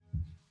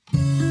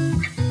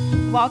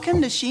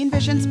Welcome to She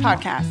Envisions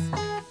podcast.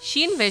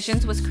 She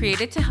Envisions was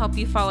created to help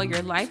you follow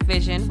your life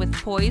vision with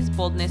poise,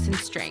 boldness, and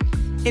strength.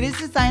 It is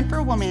designed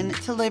for women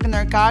to live in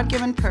their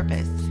God-given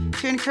purpose,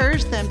 to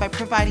encourage them by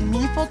providing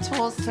meaningful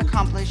tools to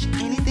accomplish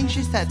anything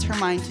she sets her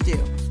mind to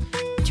do.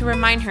 To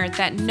remind her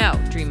that no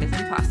dream is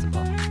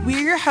impossible. We're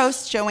your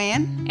hosts,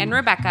 Joanne and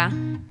Rebecca,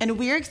 and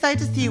we're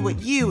excited to see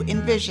what you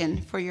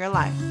envision for your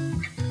life.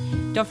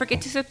 Don't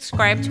forget to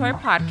subscribe to our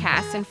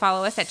podcast and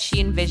follow us at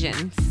She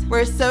Envisions.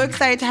 We're so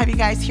excited to have you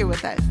guys here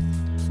with us.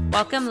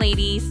 Welcome,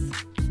 ladies.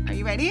 Are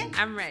you ready?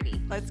 I'm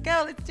ready. Let's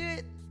go. Let's do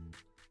it.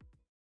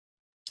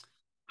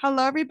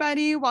 Hello,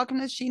 everybody. Welcome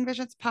to She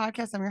Envisions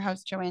podcast. I'm your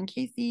host, Joanne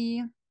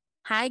Casey.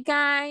 Hi,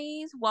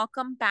 guys.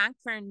 Welcome back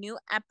for a new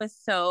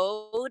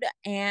episode.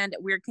 And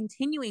we're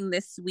continuing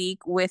this week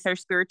with our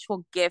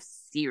spiritual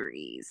gifts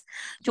series.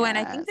 Joanne,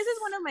 I think this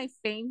is one of my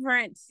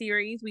favorite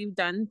series we've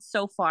done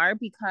so far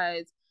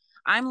because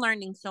I'm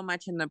learning so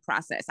much in the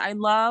process. I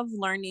love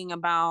learning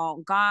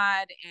about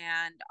God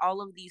and all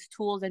of these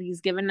tools that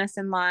he's given us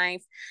in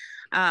life.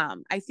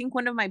 I think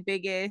one of my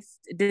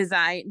biggest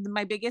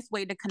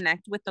way to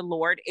connect with the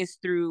Lord is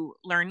through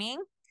learning.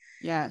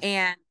 Yes.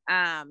 And,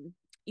 and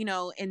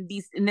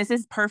this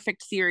is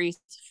perfect series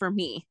for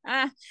me.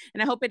 And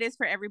I hope it is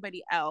for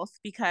everybody else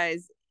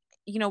because,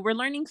 we're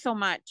learning so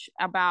much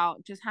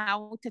about just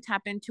how to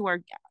tap into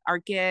our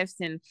gifts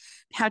and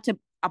how to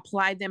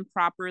apply them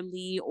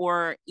properly,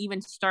 or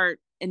even start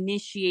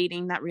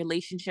initiating that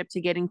relationship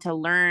to getting to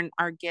learn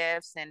our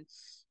gifts and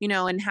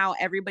how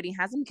everybody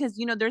has them. Because,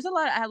 there's a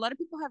lot of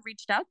people have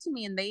reached out to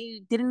me and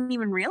they didn't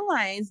even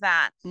realize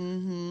that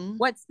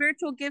what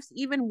spiritual gifts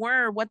even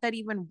were, what that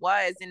even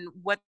was, and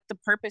what the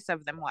purpose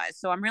of them was.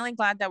 So I'm really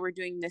glad that we're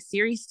doing this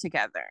series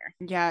together.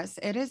 Yes,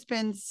 it has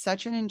been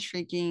such an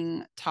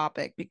intriguing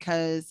topic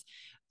because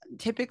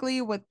typically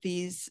with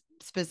these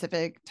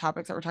specific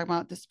topics that we're talking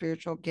about, the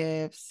spiritual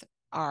gifts,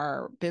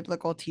 are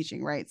biblical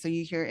teaching, right? So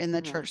you hear in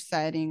the church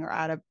setting or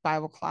at a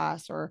Bible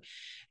class or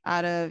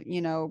at a,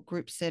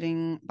 group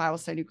sitting, Bible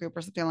study group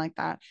or something like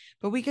that.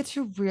 But we get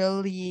to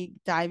really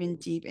dive in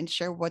deep and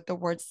share what the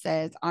word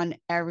says on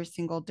every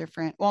single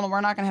different, well,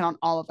 we're not going to hit on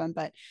all of them,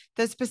 but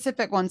the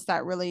specific ones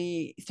that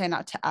really stand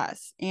out to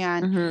us.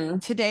 And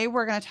today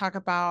we're going to talk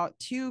about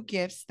two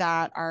gifts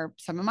that are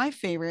some of my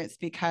favorites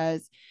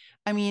because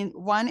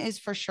one is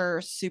for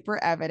sure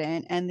super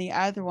evident, and the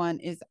other one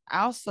is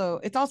also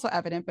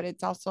evident, but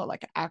it's also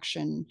like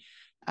action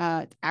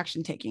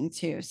taking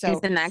too. So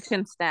it's an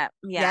action step.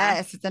 Yeah.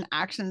 Yes, it's an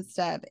action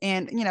step.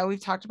 And, we've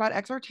talked about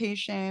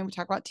exhortation, we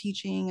talk about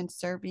teaching and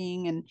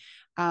serving.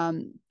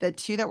 And the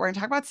two that we're going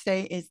to talk about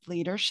today is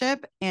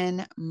leadership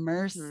and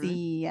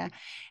mercy.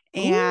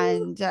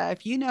 And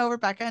if you know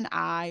Rebecca and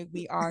I,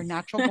 we are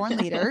natural born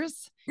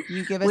leaders.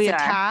 You give us a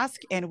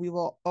task and we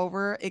will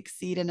over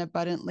exceed and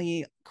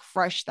abundantly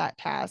crush that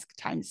task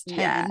times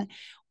 10,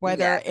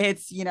 whether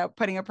it's,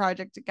 putting a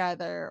project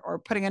together or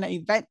putting an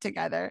event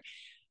together,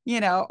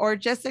 or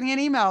just sending an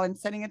email and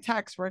sending a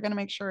text. We're going to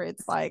make sure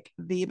it's like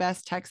the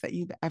best text that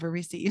you've ever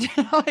received.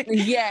 So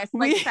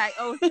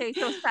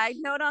side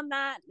note on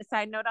that,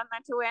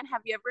 Joanne,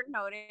 have you ever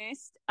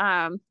noticed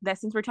that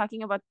since we're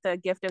talking about the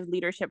gift of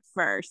leadership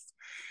first,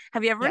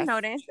 have you ever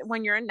noticed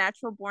when you're a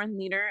natural born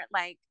leader,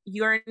 like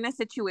you're in a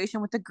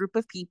situation with a group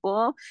of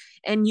people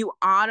and you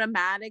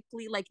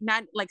automatically, like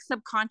not like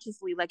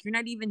subconsciously, like you're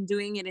not even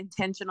doing it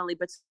intentionally,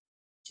 but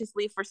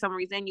for some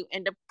reason you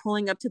end up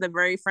pulling up to the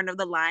very front of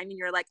the line and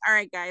you're like, all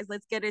right guys,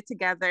 let's get it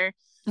together,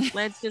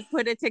 let's just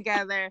put it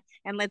together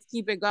and let's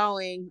keep it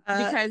going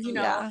because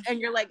and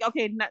you're like,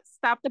 okay,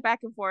 stop the back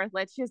and forth,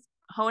 let's just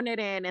hone it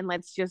in and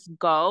let's just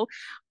go.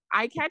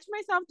 I catch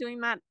myself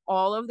doing that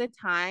all of the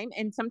time,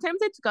 and sometimes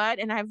it's good,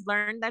 and I've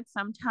learned that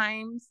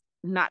sometimes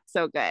not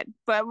so good,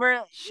 but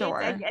we're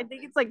sure. I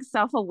think it's like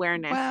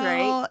self-awareness, right?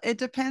 Well, it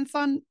depends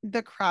on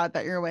the crowd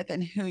that you're with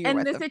and who you're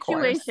with, and the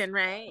situation,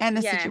 right? And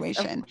the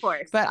situation, of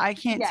course. But I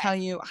can't tell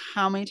you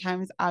how many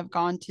times I've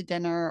gone to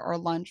dinner or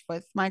lunch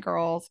with my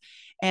girls,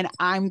 and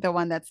I'm the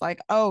one that's like,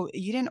 "Oh,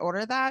 you didn't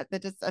order that?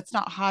 That's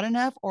not hot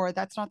enough, or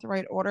that's not the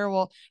right order."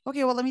 Well,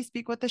 okay, well, let me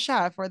speak with the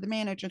chef or the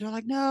manager. They're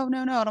like, "No." And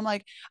I'm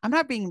like, "I'm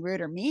not being rude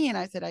or mean."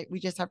 I said,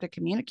 "We just have to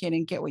communicate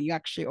and get what you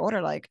actually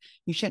order. Like,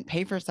 you shouldn't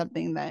pay for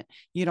something that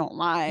you don't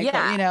like."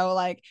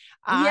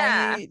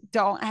 I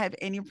don't have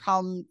any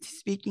problem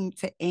speaking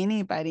to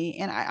anybody.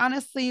 And I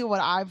honestly, what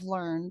I've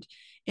learned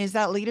is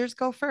that leaders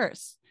go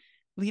first.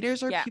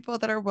 Leaders are people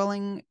that are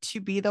willing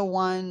to be the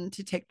one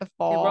to take the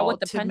fall,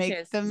 to punches.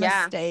 Make the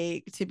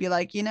mistake, to be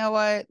like, you know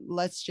what,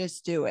 let's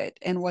just do it.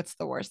 And what's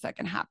the worst that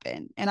can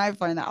happen? And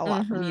I've learned that a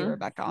lot from you,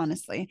 Rebecca,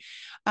 honestly.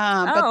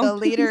 But the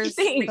leaders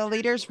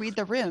read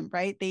the room,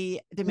 right?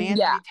 They demand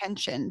the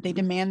attention. They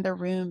demand the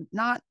room,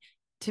 not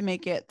to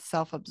make it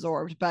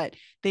self-absorbed, but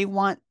they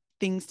want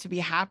things to be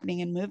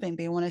happening and moving.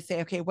 They want to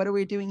say, okay, what are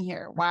we doing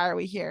here? Why are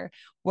we here?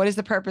 What is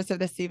the purpose of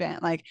this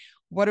event? Like,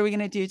 what are we going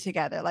to do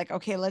together? Like,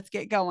 okay, let's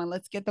get going.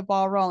 Let's get the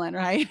ball rolling,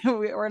 right?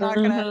 We're not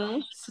going to Mm-hmm.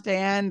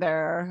 stand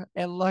there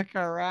and look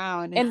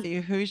around and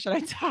see who should I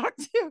talk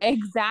to.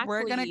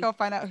 We're going to Exactly. go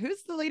find out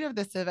who's the leader of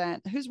this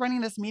event, who's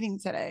running this meeting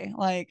today.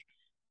 Like,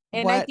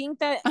 And I what?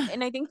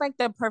 think like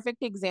the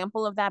perfect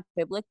example of that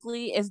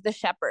biblically is the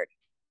shepherd.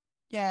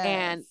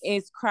 And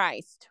Yes. is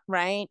Christ,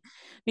 right?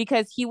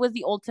 Because he was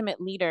the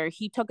ultimate leader.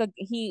 He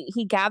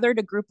gathered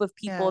a group of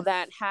people Yes.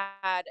 that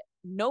had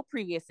no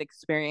previous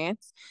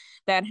experience,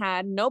 that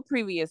had no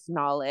previous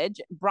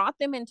knowledge, brought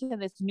them into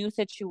this new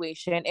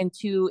situation,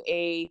 into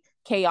a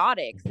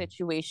chaotic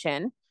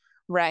situation,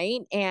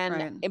 right? And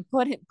Right. it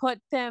put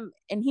them,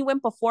 and he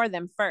went before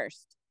them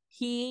first.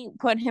 He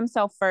put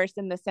himself first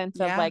in the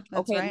sense of Yeah, like,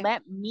 that's okay, right.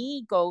 let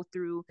me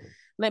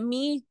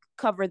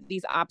cover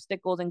these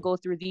obstacles and go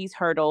through these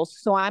hurdles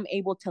so I'm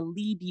able to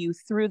lead you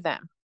through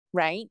them,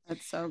 right?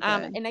 That's so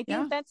good. And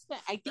Yeah.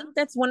 I think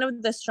that's one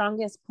of the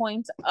strongest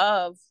points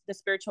of the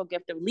spiritual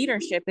gift of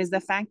leadership, is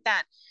the fact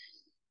that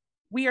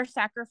we are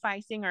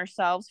sacrificing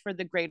ourselves for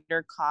the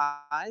greater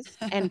cause,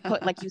 and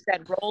put, like you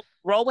said,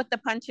 roll with the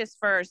punches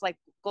first, like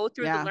go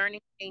through the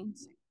Yeah,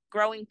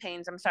 growing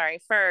pains, I'm sorry,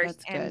 first.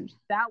 that's And good.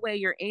 that way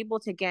you're able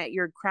to get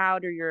your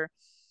crowd or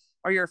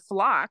your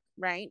flock,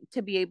 right,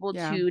 to be able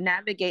Yeah. to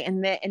navigate,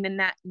 and then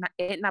that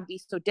it not be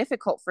so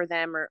difficult for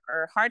them,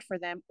 or hard for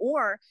them,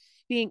 or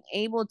being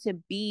able to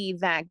be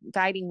that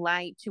guiding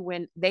light to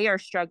when they are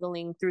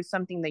struggling through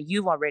something that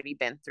you've already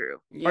been through,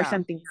 or Yeah.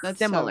 something That's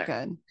so similar.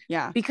 good.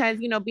 Yeah. Because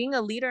being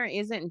a leader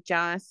isn't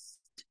just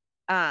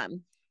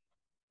um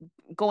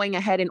going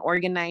ahead and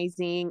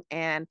organizing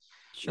and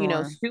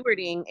Sure.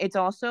 stewarding. It's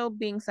also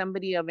being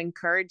somebody of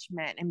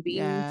encouragement, and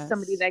being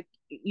somebody Yes. that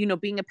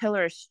being a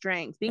pillar of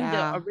strength, being the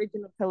Yeah.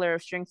 original pillar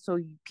of strength, so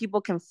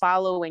people can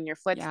follow in your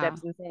Yeah.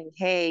 footsteps and saying,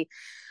 hey,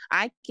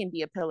 I can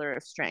be a pillar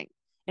of strength,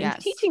 and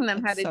Yes. teaching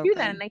them how That's to so do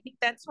that. good. And I think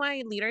that's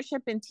why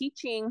leadership and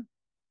teaching,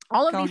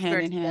 all of Go these hand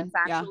in spiritual gifts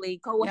hand. Yeah. actually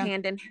go Yeah.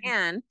 hand in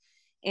hand.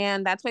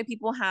 And that's why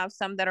people have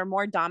some that are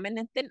more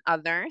dominant than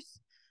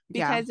others,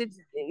 Yeah.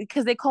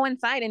 because they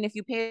coincide. And if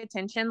you pay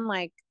attention,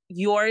 like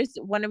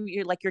one of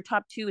your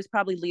top two is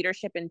probably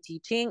leadership and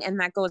teaching, and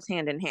that goes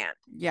hand in hand.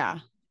 Yeah.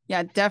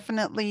 Yeah.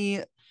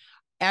 Definitely.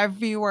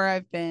 Everywhere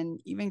I've been,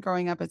 even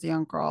growing up as a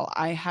young girl,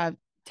 I have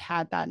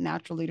had that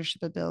natural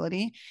leadership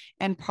ability.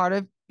 And part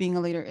of being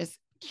a leader is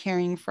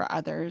caring for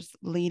others,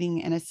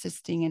 leading and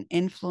assisting and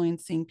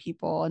influencing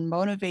people and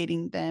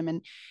motivating them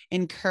and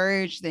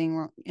encouraging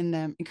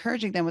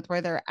them with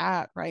where they're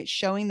at, right?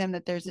 Showing them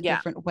that there's a Yeah.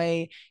 different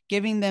way,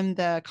 giving them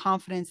the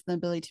confidence and the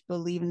ability to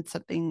believe in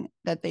something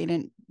that they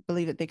didn't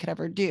believe that they could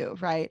ever do,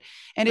 right?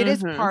 And it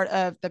is Mm-hmm. part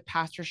of the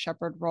pastor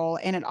shepherd role.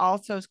 And it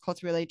also is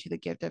closely related to the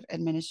gift of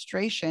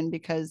administration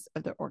because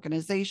of the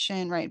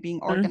organization, right?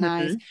 Being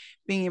organized,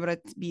 Mm-hmm. being able to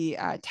be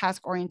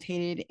task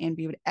orientated and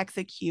be able to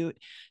execute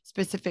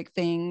specific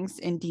things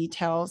in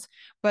details.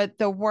 But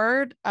the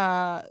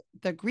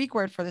Greek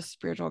word for the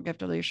spiritual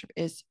gift of leadership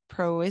is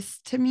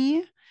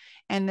proistemi.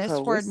 And this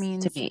word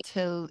means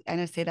to,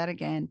 and I say that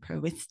again,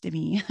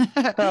 proistemi.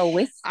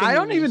 I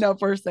don't even know if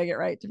we're saying it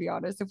right, to be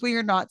honest. If we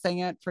are not saying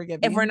it,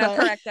 forgive If me. we're not,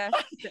 But correct us.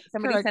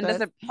 Somebody correct send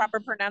us us. a proper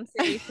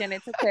pronunciation.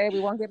 It's okay.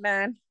 We won't get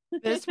mad.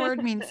 This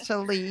word means to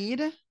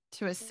lead,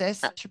 to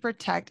assist, to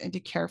protect, and to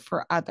care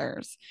for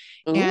others.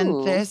 And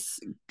Ooh. this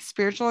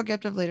spiritual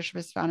gift of leadership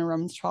is found in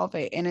Romans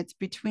 12:8. And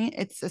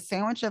it's a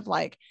sandwich of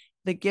like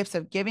the gifts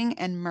of giving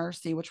and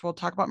mercy, which we'll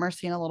talk about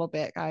mercy in a little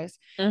bit, guys.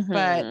 But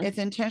Mm-hmm. it's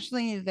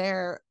intentionally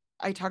there.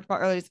 I talked about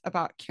earlier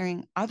about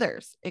caring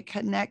others. It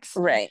connects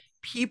Right.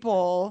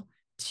 people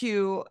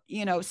to,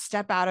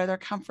 step out of their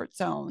comfort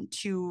zone,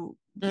 to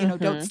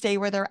don't stay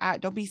where they're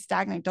at, don't be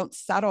stagnant, don't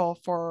settle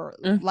for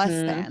less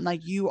than. Like,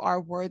 you are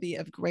worthy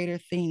of greater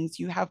things,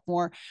 you have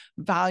more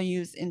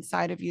values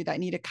inside of you that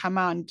need to come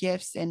out in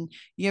gifts, and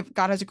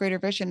God has a greater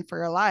vision for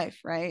your life,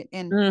 right?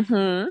 And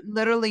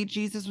literally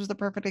Jesus was the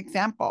perfect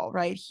example,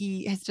 right?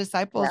 His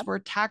disciples were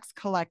tax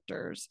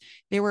collectors,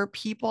 they were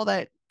people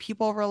that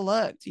people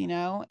overlooked,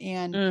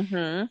 and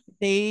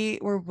they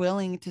were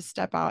willing to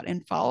step out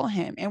and follow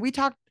him. And we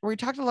talked a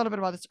little bit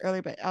about this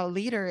earlier, but a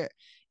leader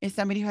is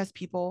somebody who has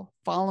people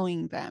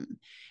following them.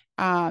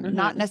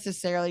 Not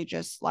necessarily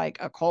just like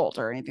a cult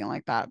or anything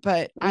like that,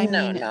 but I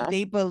mean,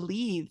 they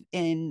believe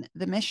in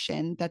the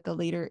mission that the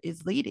leader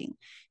is leading.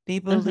 They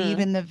believe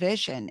in the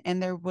vision,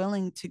 and they're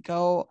willing to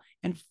go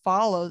and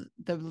follow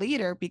the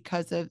leader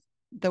because of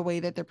the way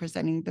that they're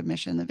presenting the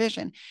mission and the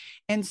vision.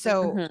 And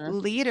so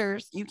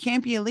leaders, you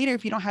can't be a leader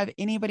if you don't have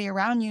anybody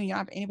around you, you don't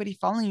have anybody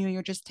following you,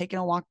 you're just taking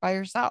a walk by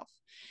yourself.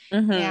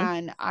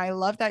 And I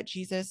love that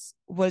Jesus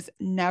was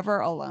never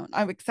alone,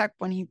 except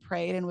when he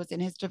prayed and was in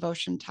his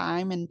devotion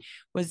time and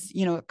was,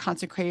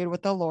 consecrated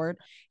with the Lord.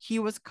 He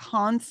was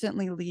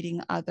constantly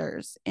leading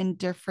others in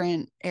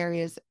different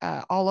areas,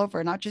 all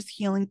over, not just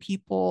healing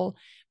people,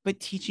 but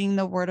teaching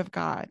the word of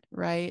God,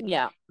 right?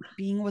 Yeah.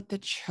 Being with the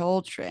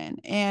children.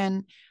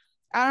 And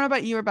I don't know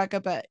about you, Rebecca,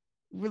 but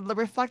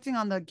reflecting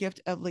on the gift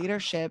of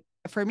leadership,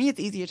 for me, it's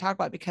easy to talk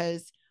about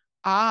because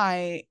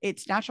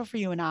it's natural for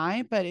you and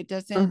I, but it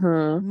doesn't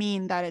Mm-hmm.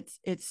 mean that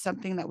it's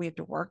something that we have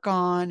to work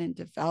on and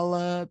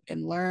develop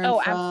and learn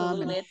Oh,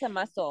 from. And absolutely. It's a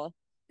muscle.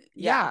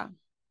 Yeah.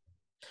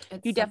 yeah,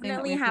 You it's something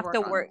that we definitely have to have work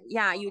to on. work.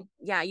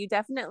 You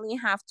definitely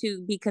have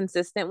to be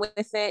consistent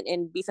with it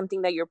and be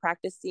something that you're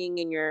practicing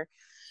in your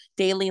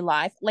daily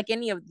life. Like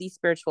any of these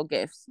spiritual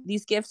gifts,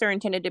 these gifts are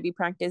intended to be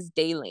practiced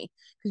daily,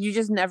 because you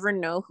just never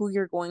know who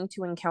you're going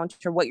to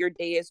encounter, what your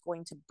day is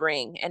going to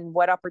bring, and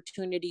what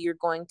opportunity you're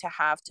going to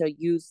have to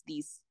use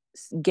these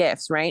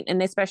gifts, right?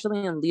 And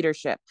especially in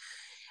leadership,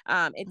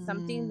 it's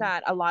something Mm,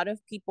 that a lot of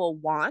people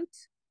want,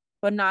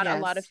 but not a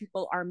lot of yes.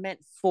 people are meant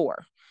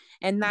for,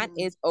 and that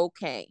Mm, is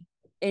okay.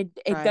 It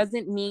right.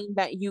 doesn't mean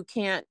that you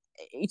can't.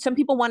 Some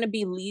people want to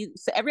be lead.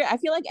 So I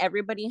feel like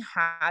everybody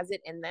has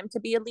it in them to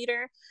be a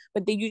leader,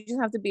 but you just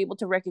have to be able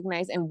to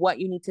recognize and what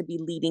you need to be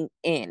leading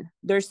in.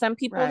 There's some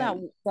people Right.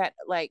 that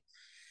like,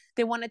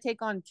 they want to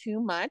take on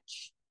too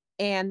much,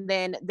 and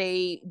then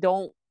they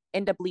don't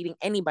end up leading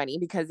anybody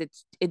because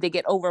they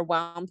get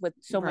overwhelmed with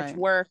so much Right.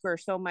 work or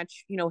so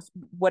much,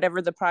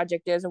 whatever the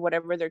project is or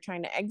whatever they're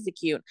trying to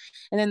execute.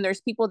 And then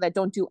there's people that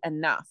don't do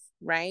enough,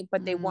 right?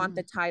 But they want Mm,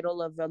 the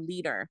title of a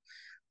leader.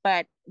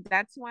 But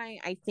that's why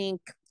I think,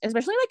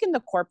 especially like in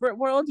the corporate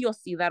world, you'll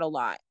see that a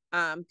lot.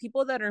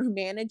 People that are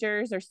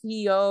managers or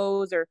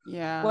CEOs or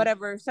yeah.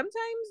 whatever,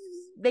 sometimes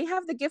they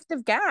have the gift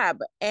of gab,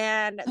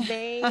 and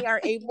they are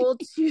able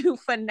to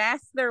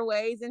finesse their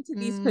ways into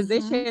these Mm-hmm.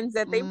 positions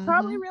that they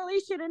probably Mm-hmm.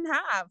 really shouldn't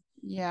have.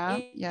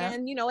 Yeah. Yeah.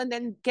 And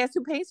then guess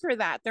who pays for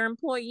that? Their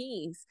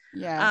employees.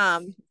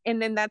 Yes.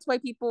 And then that's why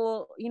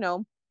people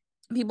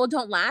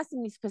don't last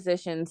in these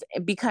positions,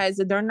 because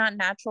they're not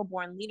natural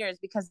born leaders,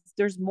 because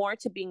there's more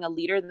to being a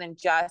leader than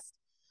just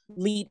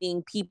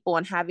leading people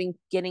and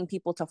getting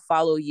people to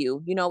follow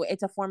you.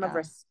 It's a form of Yeah.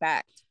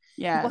 respect.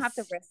 People have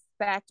to Yes.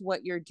 respect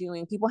what you're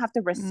doing. People have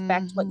to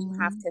respect what you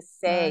have Mm-hmm. to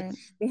say. Right.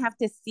 They have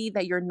to see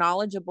that you're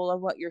knowledgeable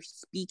of what you're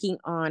speaking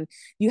on.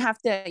 You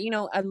have to,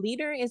 a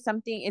leader is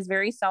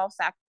very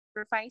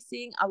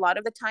self-sacrificing a lot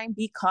of the time,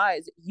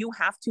 because you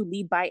have to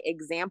lead by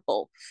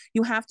example.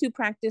 You have to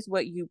practice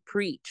what you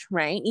preach,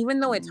 right? Even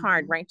though it's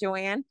hard, Mm-hmm. right,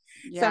 Joanne?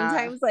 Yeah.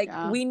 Sometimes, like,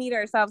 Yeah. we need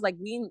ourselves, like,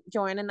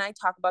 Joanne and I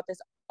talk about this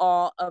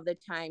all of the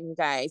time,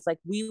 guys. Like,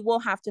 we will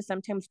have to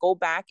sometimes go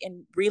back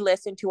and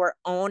re-listen to our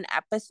own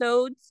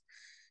episodes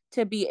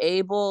to be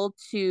able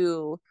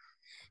to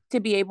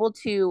reconnect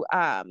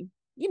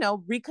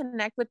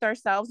with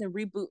ourselves and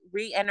reboot,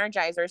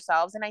 re-energize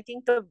ourselves. And I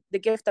think the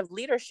gift of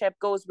leadership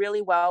goes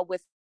really well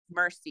with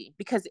mercy,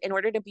 because in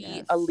order to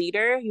be a Yes.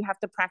 leader, you have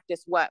to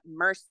practice what?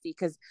 Mercy,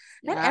 because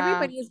not Yeah.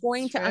 everybody is It's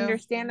going to true.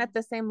 understand at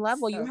the same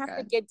level. You So have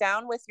to good. get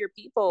down with your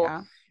people.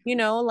 Yeah.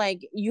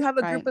 Like, you have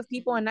a group Right. of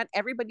people, and not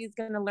everybody's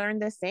going to learn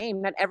the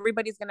same, not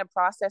everybody's going to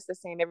process the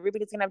same,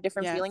 everybody's going to have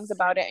different feelings Yes.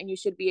 about it, and you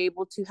should be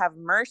able to have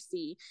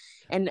mercy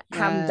and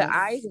have the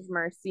eyes Yes. of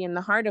mercy and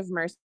the heart of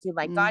mercy,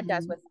 like God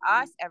does Mm-hmm. with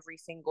us every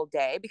single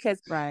day.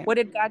 Because Right. what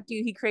did God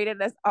do? He created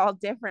us all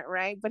different,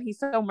 right? But He's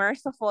so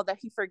merciful that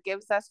He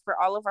forgives us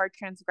for all of our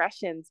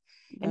transgressions,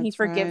 and He That's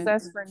forgives right.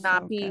 us for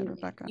So good,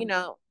 Rebecca.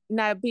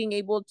 not being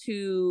able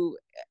to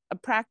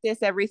practice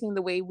everything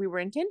the way we were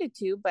intended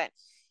to. But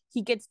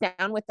He gets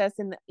down with us,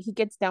 and He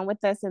gets down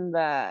with us in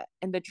the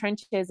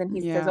trenches, and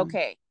He says, Yeah.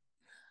 okay,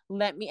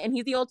 and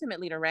he's the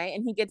ultimate leader, right?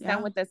 And he gets down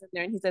Yeah. with us in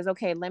there, and he says,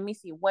 okay, let me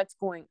see what's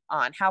going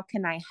on. How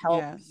can I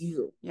help Yes.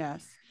 you?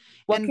 Yes.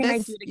 What And can I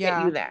do this, to get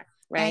you yeah. there?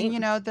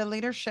 And Right. the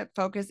leadership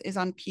focus is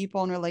on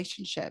people and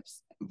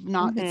relationships.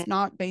 Mm-hmm.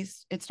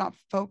 It's not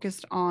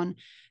focused on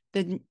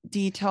the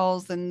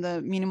details and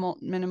the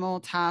minimal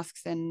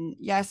tasks. And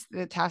yes,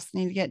 the tasks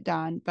need to get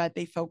done, but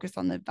they focus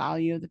on the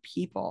value of the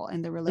people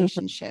and the Mm-hmm.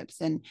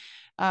 relationships. And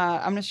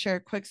I'm going to share a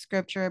quick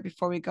scripture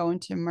before we go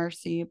into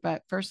mercy.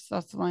 But First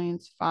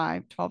Thessalonians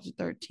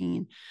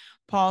 5:12-13,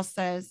 Paul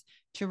says,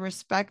 to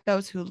respect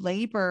those who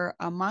labor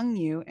among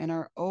you and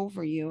are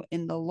over you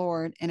in the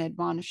Lord and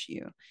admonish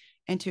you,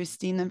 and to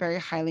esteem them very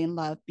highly in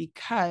love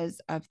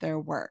because of their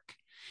work.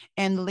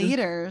 And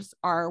leaders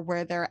are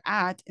where they're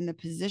at in the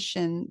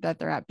position that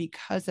they're at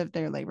because of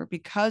their labor,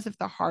 because of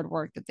the hard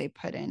work that they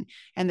put in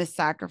and the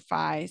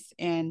sacrifice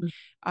and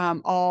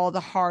all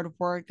the hard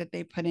work that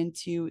they put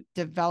into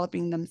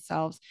developing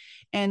themselves.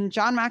 And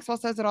John Maxwell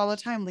says it all the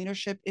time: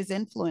 leadership is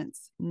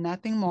influence,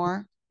 nothing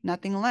more,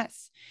 nothing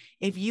less.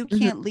 If you Mm-hmm.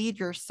 can't lead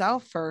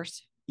yourself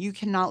first, you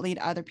cannot lead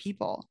other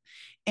people.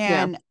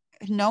 Yeah. And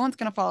no one's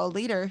going to follow a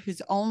leader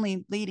who's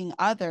only leading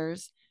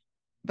others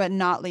but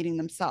not leading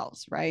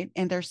themselves, right?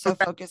 And they're so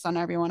focused on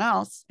everyone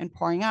else and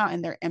pouring out,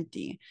 and they're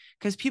empty,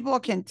 because people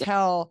can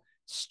tell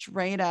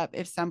straight up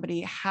if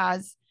somebody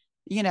has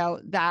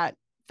that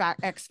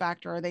X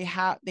factor, or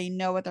they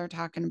know what they're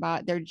talking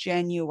about, they're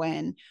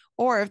genuine,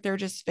 or if they're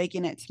just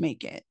faking it to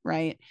make it,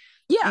 right?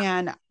 Yeah.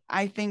 And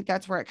I think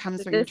that's where it comes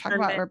The when you're talking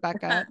about, discernment.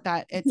 Rebecca,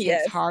 that it's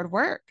Yes. hard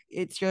work,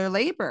 it's your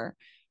labor,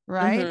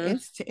 right?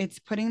 Mm-hmm. It's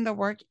putting the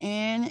work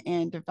in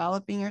and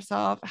developing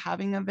yourself,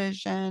 having a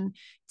vision,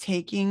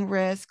 taking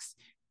risks,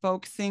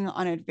 focusing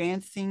on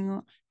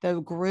advancing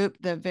the group,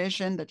 the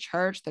vision, the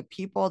church, the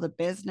people, the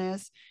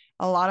business.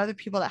 A lot of the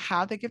people that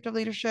have the gift of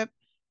leadership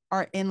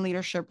are in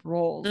leadership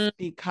roles Mm-hmm.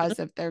 because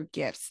of their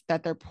gifts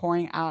that they're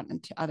pouring out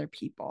into other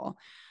people.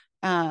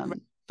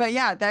 But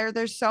yeah,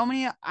 there's so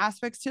many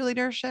aspects to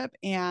leadership,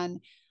 and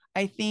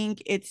I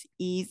think it's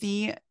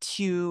easy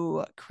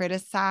to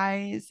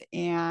criticize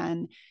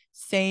and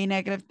say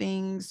negative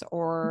things,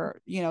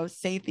 or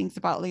say things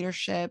about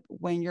leadership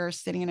when you're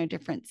sitting in a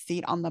different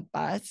seat on the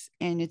bus,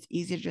 and it's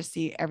easy to just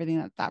see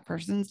everything that that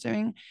person's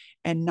doing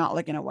and not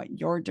looking at what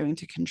you're doing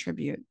to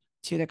contribute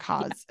to the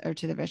cause or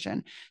to the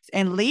vision.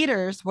 And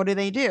leaders, what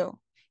do?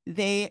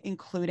 They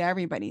include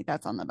everybody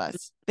that's on the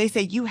bus. They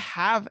say you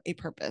have a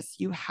purpose,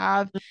 you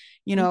have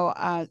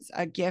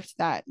a gift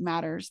that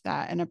matters,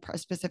 that and a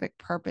specific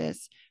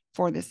purpose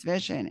for this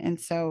vision. And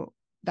so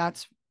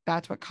that's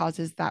what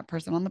causes that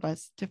person on the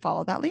bus to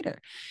follow that leader.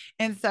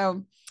 And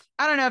so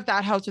I don't know if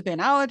that helps with the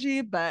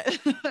analogy, but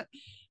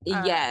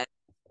yeah,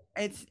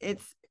 it's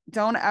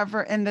don't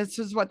ever, and this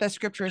is what the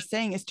scripture is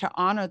saying, is to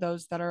honor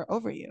those that are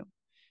over you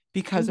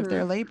because of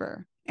their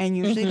labor. And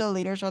usually the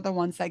leaders are the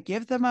ones that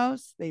give the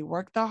most, they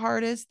work the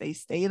hardest, they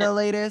stay the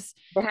latest,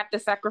 they have to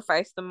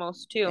sacrifice the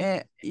most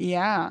too.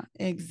 Yeah,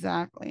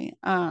 exactly.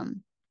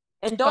 And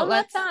don't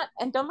let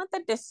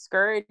that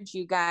discourage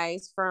you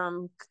guys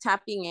from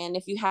tapping in.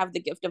 If you have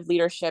the gift of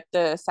leadership,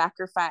 the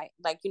sacrifice,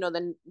 like,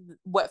 the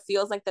what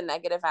feels like the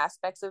negative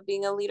aspects of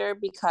being a leader,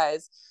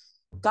 because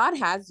God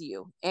has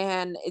you.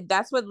 And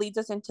that's what leads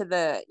us into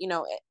it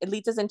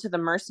leads us into the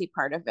mercy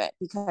part of it,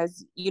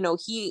 because,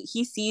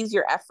 he sees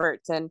your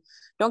efforts. And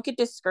don't get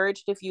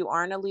discouraged if you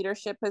are in a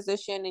leadership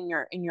position and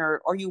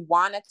or you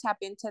want to tap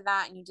into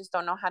that and you just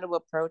don't know how to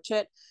approach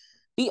it.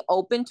 Be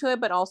open to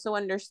it, but also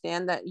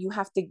understand that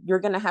you're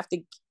going to have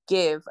to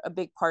give a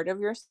big part of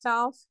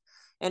yourself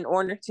in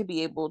order to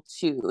be able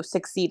to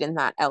succeed in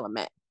that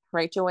element.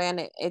 Right,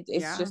 Joanne?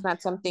 It's just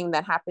not something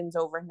that happens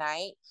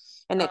overnight.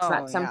 And it's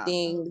not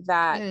something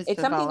that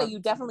it's something that you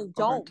definitely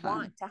don't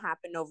want to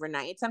happen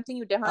overnight. It's something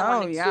you definitely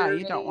want to curate.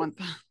 You don't want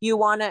that. You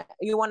want to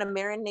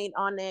marinate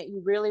on it.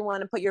 You really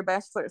want to put your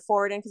best foot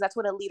forward in, because that's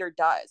what a leader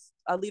does.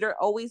 A leader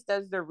always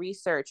does the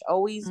research,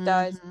 always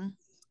does,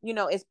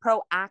 is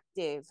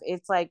proactive.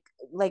 It's like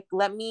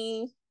let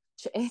me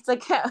it's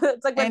like and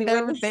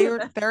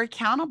they're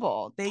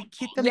accountable. They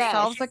keep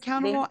themselves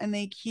accountable, and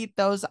they keep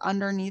those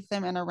underneath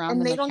them and around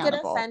them accountable. Don't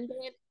get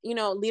offended.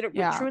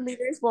 True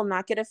leaders will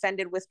not get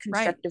offended with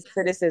constructive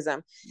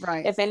criticism.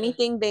 Right. If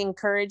anything, they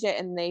encourage it,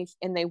 and they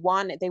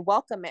want it, they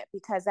welcome it,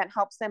 because that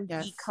helps them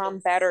become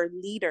better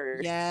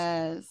leaders.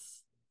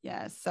 Yes,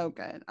 so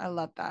good. I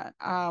love that.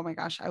 Oh my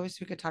gosh, I wish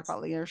we could talk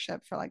about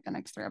leadership for like the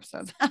next 3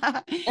 episodes.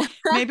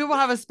 Maybe we'll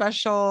have a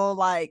special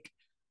like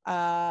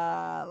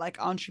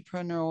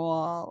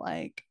entrepreneurial,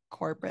 like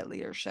corporate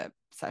leadership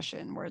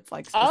session where it's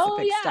like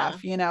specific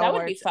stuff,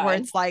 where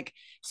it's like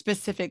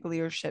specific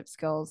leadership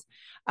skills.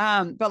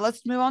 But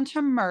let's move on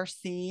to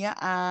mercy.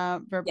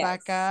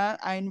 Rebecca,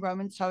 in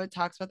Romans 12, it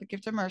talks about the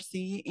gift of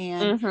mercy,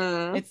 and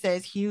it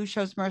says he who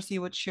shows mercy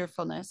with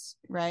cheerfulness,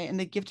 right? And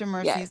the gift of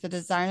mercy is the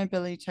desire and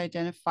ability to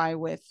identify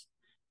with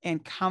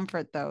and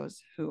comfort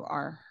those who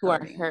are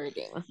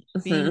hurting.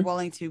 Being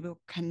willing to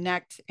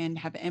connect and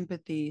have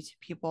empathy to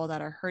people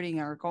that are hurting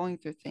or going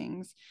through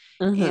things.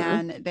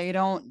 And they're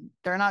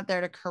not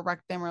there to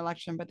correct them or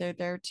lecture them, but they're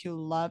there to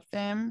love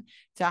them,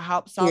 to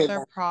help solve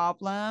their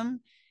problem.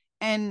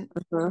 And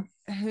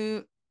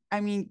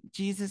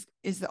Jesus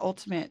is the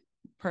ultimate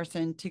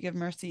person to give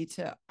mercy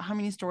to. How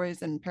many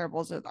stories and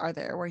parables are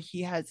there where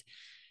he has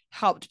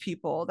helped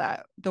people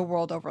that the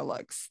world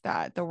overlooks,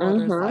 that the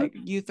world is like,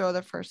 you throw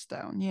the first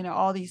stone,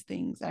 all these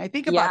things. And I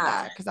think about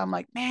that because I'm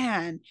like,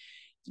 man,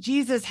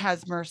 Jesus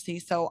has mercy,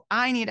 so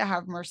I need to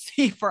have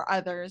mercy for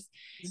others.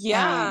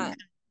 Think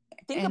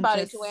about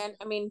it, Joanne.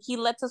 I mean, he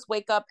lets us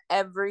wake up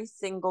every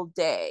single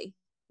day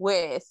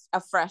with a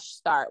fresh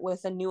start,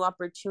 with a new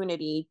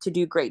opportunity to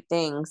do great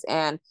things.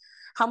 And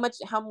how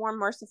more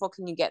merciful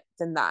can you get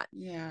than that?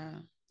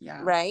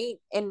 Right.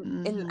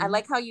 And I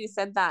like how you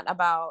said that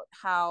about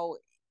how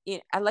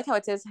I like how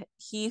it says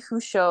he who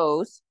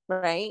shows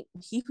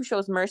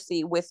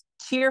mercy with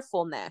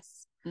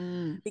cheerfulness,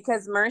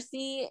 because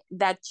mercy,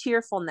 that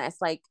cheerfulness,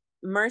 like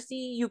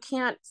mercy, you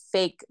can't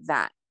fake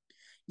that.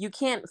 You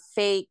can't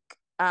fake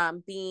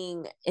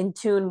being in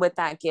tune with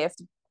that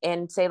gift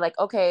and say like,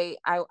 okay,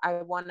 I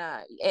want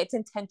to, it's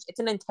an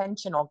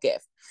intentional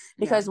gift,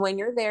 because when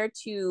you're there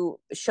to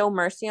show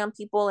mercy on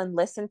people and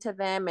listen to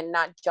them and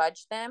not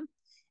judge them,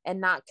 and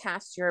not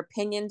cast your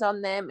opinions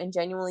on them, and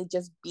genuinely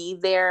just be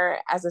there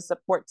as a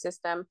support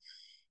system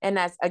and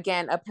as,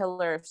 again, a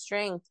pillar of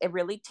strength, it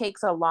really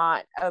takes a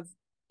lot of,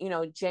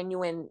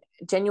 genuine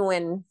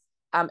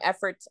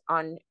efforts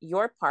on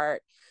your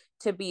part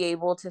to be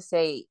able to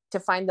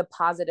find the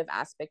positive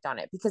aspect on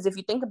it. Because if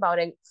you think about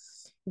it,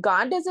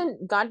 God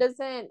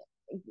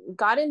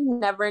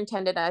never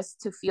intended us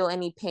to feel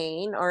any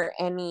pain or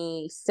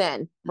any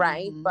sin,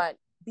 right? But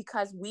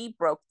because we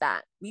broke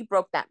that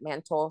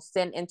mantle,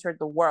 sin entered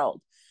the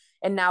world.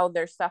 and now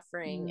there's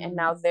suffering, and Mm.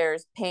 now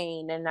there's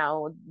pain, and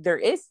now there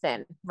is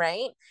sin,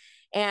 right?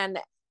 And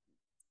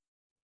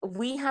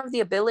we have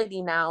the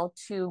ability now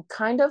to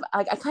kind of,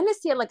 I kind of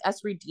see it like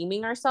us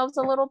redeeming ourselves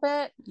a little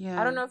bit. I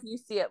Yeah. don't know if you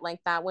see it like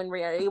that, when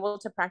we are able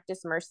to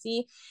practice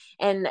mercy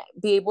and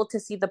be able to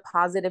see the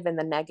positive and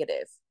the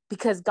negative.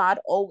 Because God,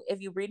 oh,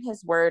 if you read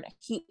his word,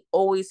 he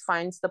always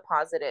finds the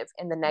positive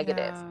in the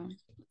negative. Yeah.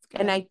 That's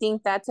And I good.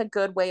 think that's a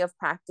good way of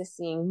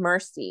practicing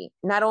mercy,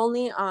 not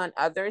only on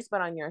others,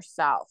 but on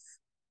yourself.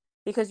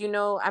 Because,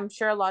 I'm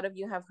sure a lot of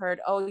you have heard,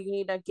 oh, you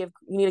need to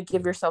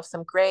give yourself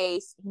some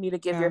grace. You need to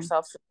give Yeah.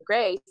 yourself some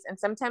grace. And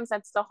sometimes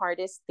that's the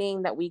hardest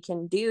thing that we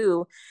can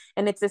do.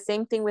 And it's the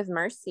same thing with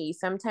mercy.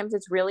 Sometimes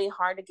it's really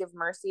hard to give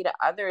mercy to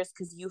others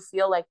because you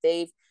feel like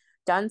they've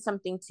done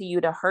something to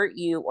you to hurt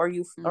you, or the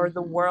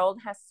Mm-hmm. world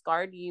has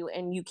scarred you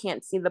and you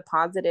can't see the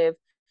positive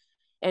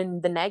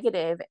and the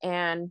negative.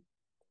 And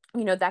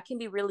that can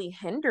be really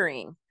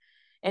hindering,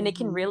 and it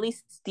can Mm-hmm. really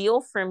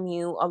steal from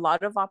you a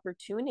lot of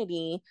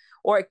opportunity,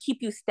 or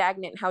keep you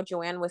stagnant, how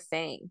Joanne was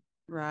saying.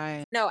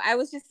 Right. No, I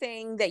was just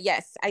saying that,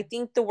 yes, I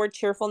think the word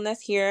cheerfulness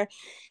here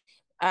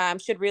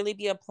should really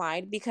be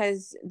applied,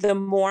 because the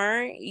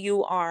more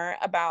you are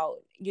about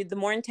you, the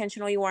more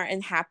intentional you are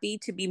and happy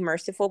to be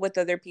merciful with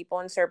other people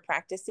and start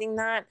practicing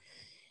that,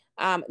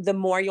 the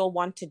more you'll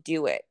want to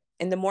do it,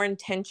 and the more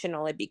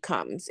intentional it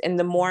becomes, and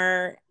the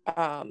more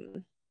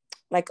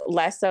like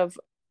less of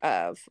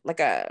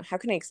like a, how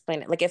can I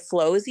explain it, like it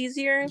flows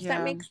easier, if that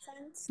Yeah. makes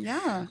sense.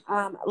 Yeah.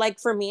 Like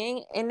for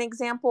me, an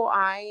example,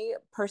 I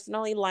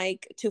personally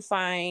like to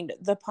find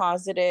the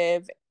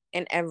positive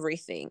in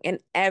everything, in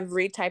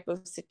every type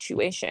of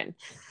situation.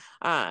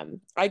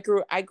 I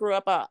grew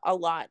up a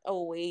lot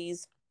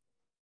always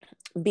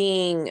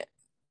being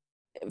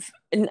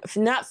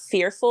not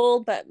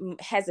fearful, but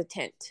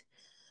hesitant,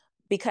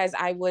 because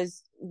I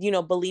was,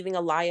 believing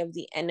a lie of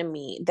the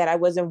enemy, that I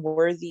wasn't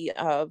worthy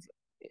of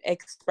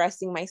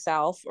expressing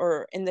myself,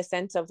 or in the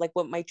sense of like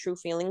what my true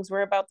feelings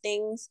were about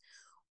things,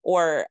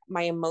 or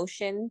my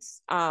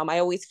emotions. I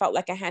always felt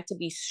like I had to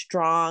be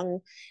strong,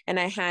 and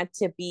I had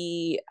to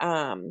be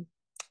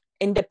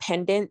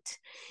independent.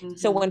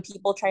 So Mm-hmm. when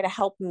people try to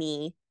help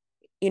me,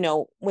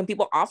 when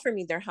people offer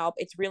me their help,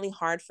 it's really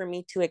hard for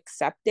me to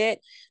accept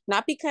it.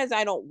 Not because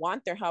I don't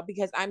want their help,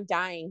 because I'm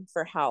dying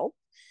for help,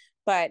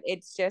 but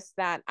it's just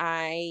that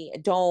I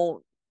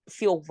don't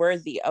feel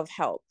worthy of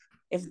help,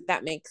 if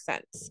that makes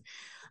sense.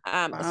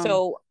 Wow.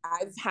 So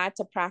I've had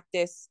to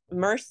practice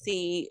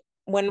mercy.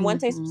 When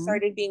once I Mm-hmm.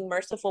 started being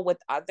merciful with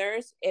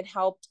others, it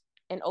helped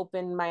and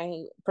opened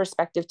my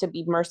perspective to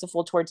be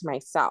merciful towards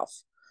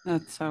myself,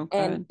 That's so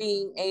and good.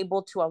 being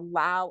able to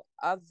allow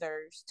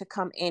others to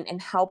come in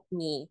and help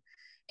me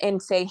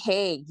and say,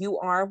 hey, you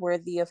are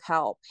worthy of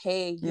help.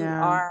 Hey, you Yeah.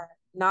 are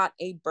not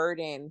a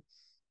burden,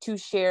 to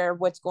share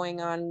what's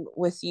going on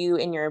with you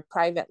in your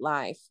private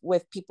life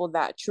with people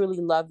that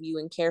truly love you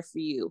and care for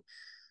you.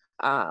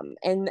 And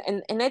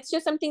it's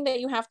just something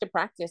that you have to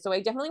practice. So I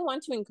definitely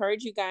want to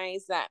encourage you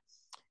guys that,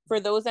 for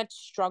those that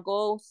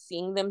struggle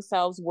seeing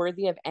themselves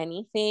worthy of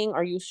anything,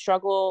 or you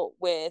struggle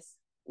with,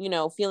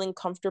 feeling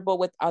comfortable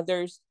with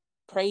others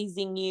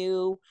praising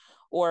you,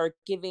 or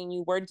giving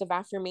you words of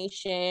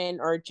affirmation,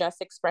 or just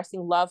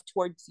expressing love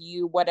towards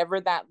you, whatever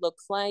that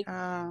looks like,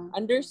 Uh,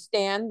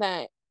 understand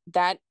that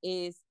that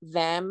is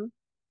them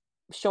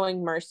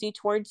showing mercy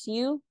towards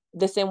you,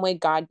 the same way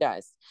God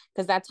does.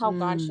 Because that's how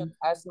God shows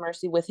mm, us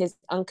mercy, with his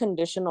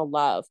unconditional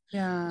love.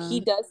 yeah. He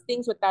does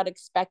things without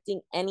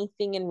expecting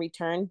anything in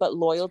return but That's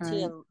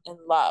loyalty right. and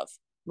love,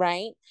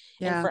 right?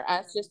 And Yeah. for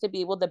us just to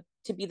be able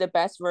to be the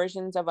best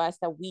versions of us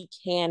that we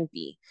can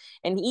be.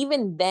 And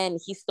even then,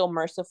 he's still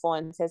merciful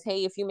and says,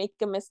 hey, if you make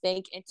a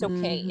mistake, it's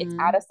okay. It's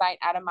Mm-hmm. out of sight,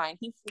 out of mind.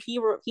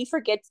 He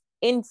forgets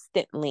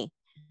instantly.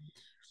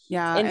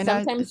 Yeah. And And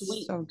sometimes it's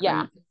we, so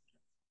yeah, great.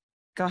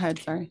 Go ahead.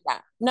 Sorry. yeah.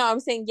 No, I'm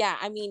saying, yeah.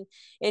 I mean,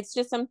 it's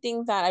just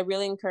something that I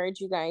really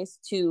encourage you guys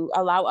to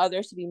allow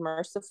others to be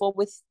merciful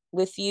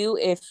with you,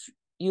 if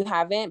you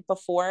haven't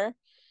before,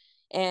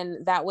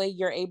 and that way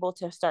you're able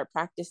to start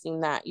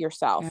practicing that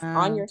yourself,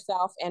 on Yeah.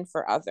 yourself and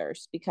for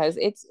others, because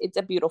it's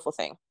a beautiful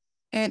thing.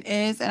 It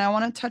is. And I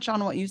want to touch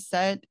on what you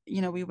said.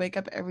 We wake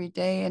up every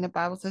day and the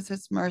Bible says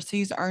his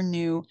mercies are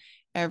new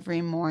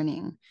every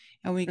morning.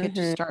 And we get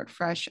to Mm-hmm. start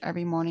fresh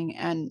every morning.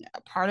 And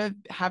a part of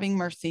having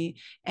mercy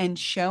and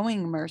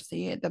showing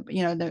mercy,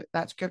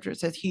 that scripture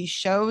says he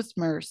shows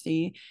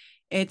mercy.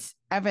 It's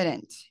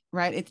evident,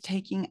 right? It's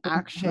taking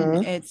action.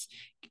 Mm-hmm. It's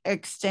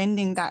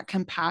extending that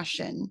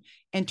compassion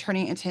and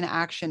turning it into an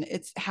action.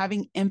 It's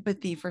having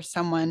empathy for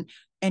someone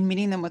and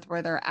meeting them with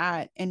where they're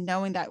at, and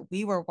knowing that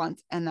we were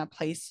once in that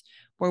place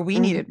where we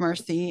Mm-hmm. needed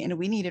mercy and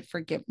we needed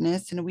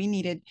forgiveness and we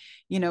needed,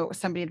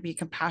 somebody to be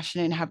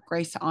compassionate and have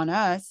grace on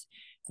us.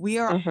 We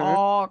are Mm-hmm.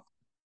 all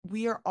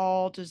we are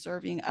all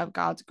deserving of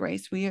God's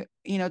grace. There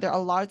are a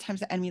lot of times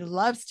the enemy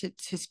loves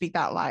to speak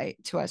that lie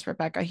to us,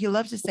 Rebecca. He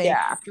loves to say,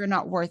 Yeah. you're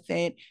not worth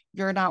it.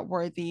 You're not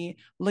worthy.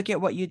 Look at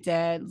what you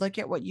did. Look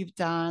at what you've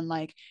done.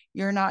 Like,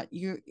 what are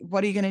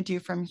you going to do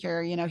from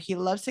here? He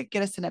loves to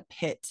get us in a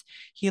pit.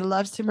 He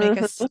loves to make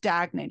us Mm-hmm.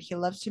 stagnant. He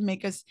loves to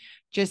make us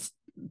just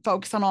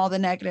focus on all the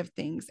negative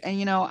things.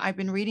 And, I've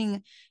been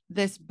reading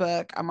this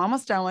book. I'm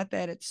almost done with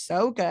it. It's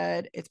so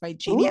good. It's by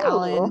Jeannie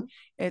Allen. Ooh.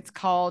 It's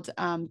called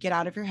Get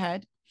Out of Your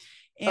Head,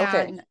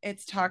 Okay. and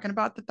it's talking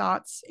about the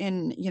thoughts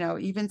in,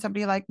 even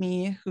somebody like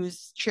me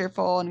who's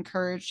cheerful and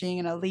encouraging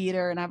and a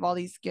leader and have all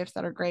these gifts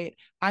that are great.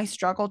 I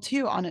struggle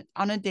too on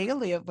a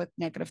daily with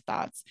negative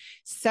thoughts.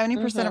 70%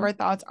 of Mm-hmm. our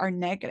thoughts are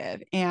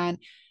negative. And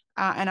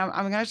I'm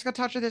gonna just go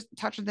touch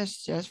on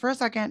this just for a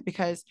second,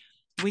 because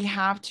we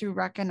have to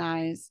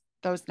recognize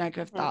those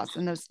negative Mm-hmm. thoughts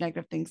and those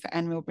negative things the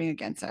enemy will bring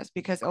against us,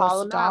 because it will Call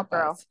them out, stop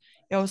girl. us.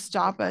 It will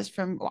stop us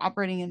from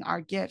operating in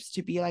our gifts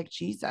to be like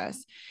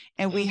Jesus.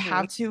 And we Mm-hmm.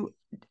 have to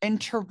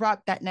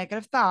interrupt that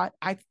negative thought.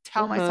 I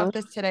tell Mm-hmm. myself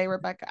this today,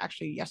 Rebecca,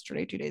 actually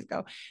yesterday, 2 days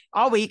ago,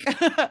 all week.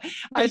 I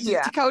just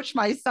Yeah. to coach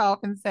myself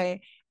and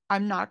say,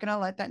 I'm not going to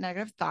let that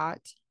negative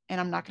thought, and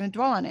I'm not going to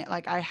dwell on it.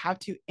 Like, I have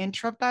to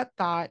interrupt that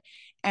thought.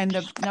 And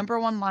the number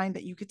one line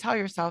that you could tell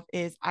yourself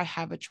is, I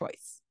have a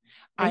choice.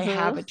 I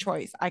have Mm-hmm. a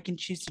choice. I can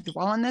choose to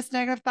dwell on this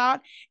negative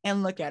thought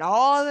and look at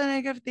all the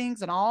negative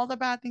things and all the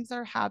bad things that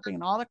are happening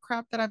and all the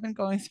crap that I've been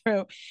going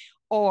through.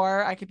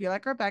 Or I could be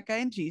like Rebecca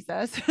and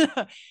Jesus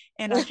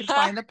and I could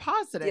find the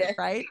positive, Yes.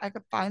 right? I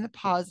could find the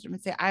positive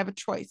and say, I have a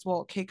choice.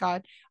 Well, okay,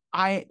 God,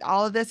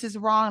 all of this is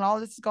wrong and all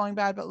of this is going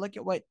bad, but look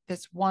at what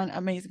this one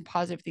amazing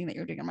positive thing that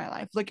you're doing in my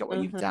life. Look at what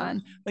you've Mm-hmm.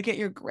 done. Look at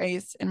your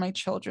grace in my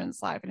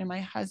children's life and in my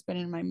husband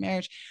and in my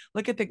marriage.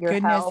 Look at the Your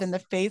goodness and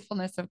health. the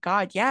faithfulness of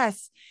God.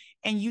 Yes.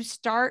 And you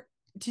start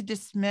to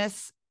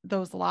dismiss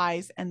those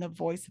lies and the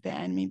voice of the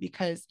enemy,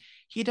 because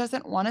he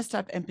doesn't want us to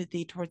have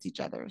empathy towards each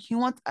other. He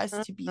wants us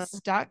to be Mm-hmm.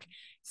 stuck,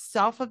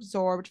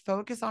 self-absorbed,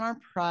 focus on our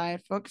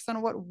pride, focus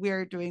on what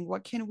we're doing,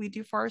 what can we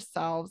do for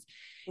ourselves.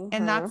 And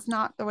Mm-hmm. that's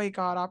not the way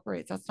God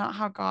operates. That's not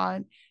how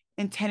God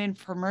intended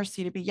for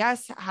mercy to be.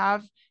 Yes,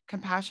 have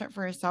compassion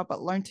for yourself,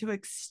 but learn to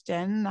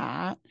extend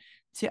that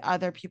to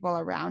other people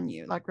around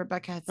you. Like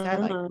Rebecca had said,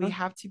 like, we Mm-hmm.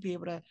 have to be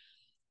able to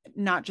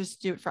not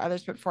just do it for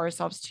others, but for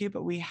ourselves too.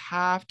 But we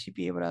have to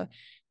be able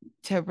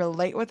to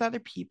relate with other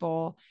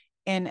people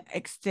and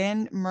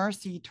extend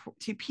mercy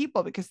to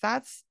people, because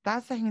that's the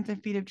hands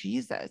and feet of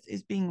Jesus,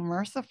 is being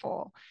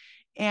merciful.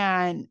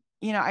 And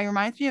it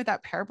reminds me of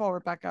that parable,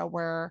 Rebecca,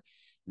 where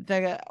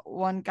the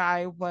one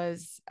guy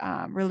was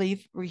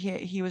relieved,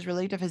 he was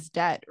relieved of his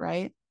debt,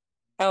 right?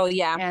 Oh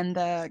yeah. And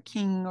the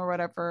king or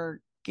whatever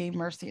gave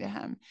mercy to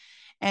him.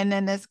 And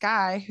then this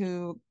guy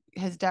who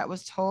his debt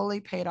was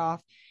totally paid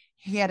off,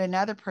 he had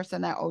another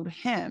person that owed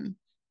him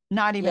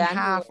not even Yeah.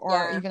 half or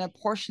Yeah. even a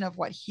portion of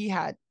what he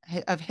had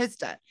of his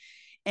debt.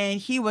 And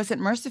he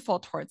wasn't merciful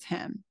towards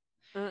him.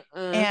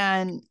 Mm-mm.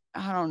 And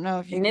I don't know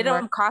if you And could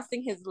ended up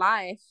costing his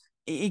life.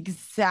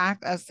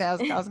 exact. I was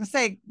gonna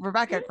say,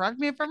 Rebecca, correct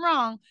me if I'm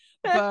wrong,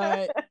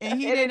 but and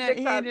he It didn't. ended up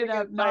He ended costing his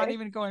up not life.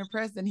 even going to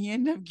prison. He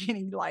ended up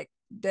getting like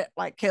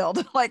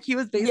killed. Like, he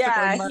was basically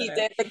Yeah, he murdered.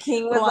 did. The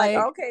king was like,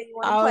 Like, okay, you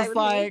want to I play was with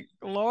me? like,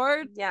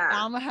 Lord, Yeah.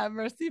 I'm gonna have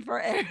mercy for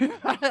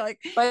everybody. Like,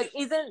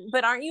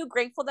 But aren't you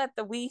grateful that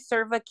we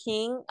serve a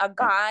king, a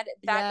God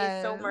that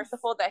is so yes,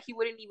 merciful that he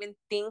wouldn't even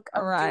think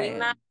of doing right,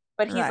 that?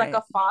 But he's like right.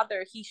 a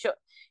father. He should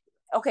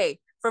okay,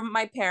 for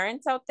my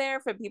parents out there,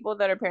 for people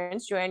that are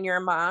parents, Joanne, you're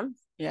a mom,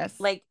 Yes,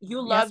 like you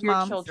yes, love your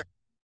moms. children.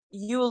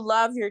 You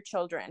love your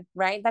children,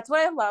 right? That's what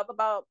I love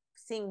about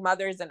seeing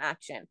mothers in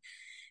action.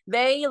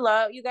 They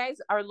love you guys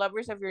are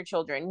lovers of your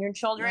children. Your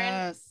children,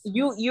 Yes.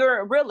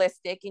 you're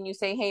realistic and you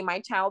say, hey, my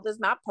child is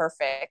not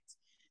perfect.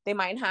 They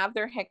might have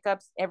their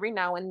hiccups every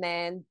now and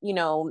then,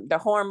 the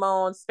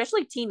hormones,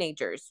 especially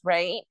teenagers,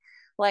 right?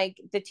 Like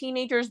the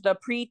teenagers, the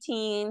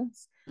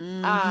preteens,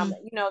 Mm-hmm.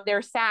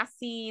 they're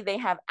sassy, they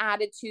have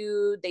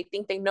attitude, they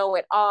think they know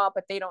it all,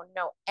 but they don't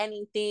know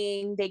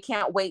anything. They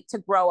can't wait to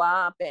grow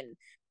up and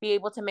be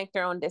able to make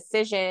their own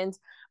decisions.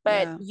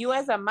 But Yeah. you,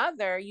 as a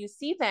mother, you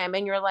see them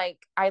and you're like,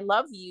 I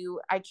love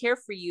you, I care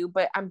for you,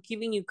 but I'm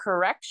giving you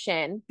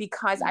correction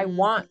because I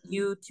want Mm-hmm.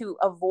 you to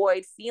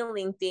avoid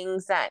feeling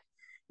things that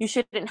you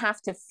shouldn't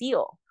have to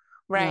feel,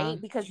 Yeah. right?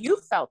 Because you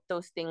felt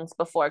those things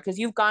before, because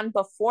you've gone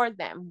before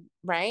them,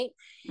 right?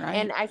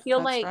 And Right. I feel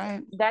That's like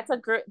right. that's a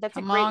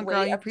Come great on,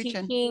 girl, way you of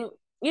preaching.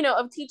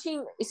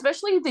 teaching,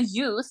 especially the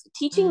youth,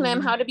 teaching them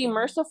Mm-hmm. how to be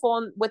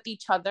merciful with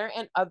each other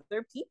and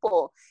other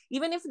people,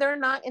 even if they're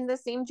not in the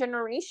same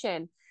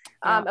generation,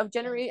 Yeah.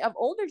 of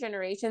older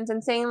generations,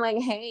 and saying like,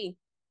 hey,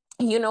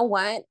 you know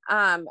what?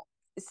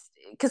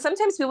 Because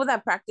sometimes people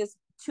that practice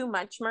too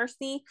much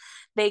mercy,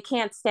 they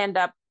can't stand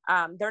up.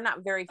 They're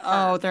not very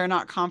Oh, firm. they're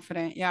not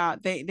confident. Yeah,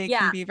 they can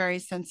Yeah, be very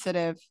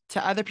sensitive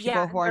to other yeah,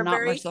 people who are they're not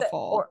very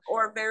merciful.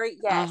 or very,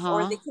 yes,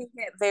 or Uh-huh. they can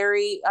get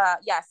very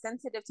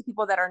sensitive to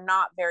people that are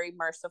not very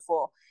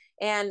merciful.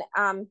 and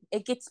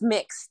it gets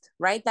mixed,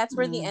 right? That's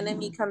where the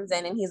enemy comes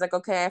in, and he's like,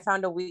 okay, I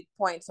found a weak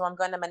point, so I'm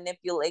going to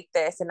manipulate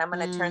this, and I'm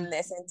going to turn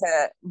this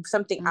into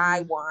something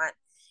I want,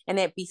 and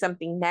it be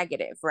something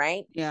negative,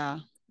 right? Yeah.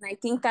 And I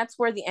think that's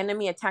where the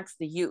enemy attacks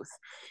the youth.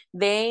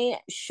 They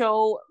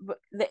show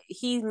that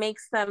he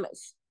makes them,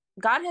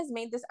 God has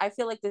made this, I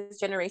feel like this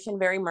generation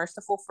very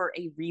merciful for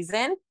a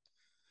reason.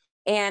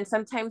 And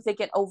sometimes they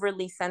get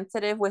overly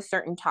sensitive with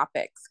certain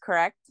topics,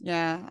 correct?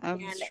 Yeah,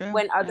 that's And true.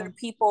 when other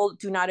people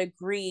do not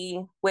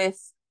agree with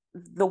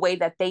the way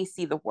that they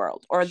see the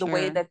world, or the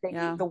way that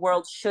the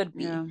world should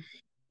be. Yeah.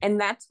 And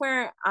that's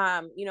where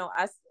you know,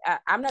 us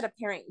I'm not a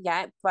parent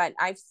yet, but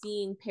I've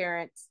seen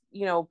parents,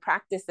 you know,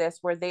 practice this,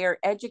 where they are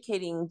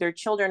educating their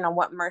children on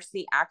what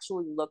mercy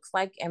actually looks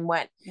like and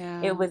what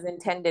it was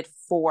intended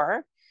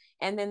for.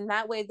 And then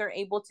that way they're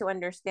able to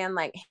understand,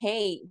 like,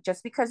 hey,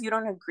 just because you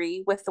don't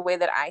agree with the way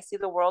that I see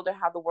the world or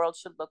how the world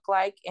should look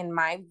like in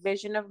my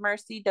vision of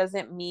mercy,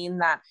 doesn't mean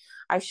that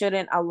I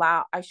shouldn't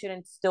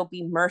still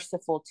be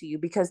merciful to you.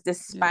 Because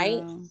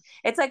despite,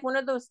 it's like one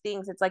of those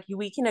things, it's like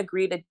we can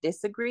agree to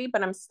disagree,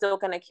 but I'm still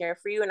going to care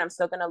for you, and I'm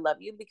still going to love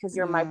you because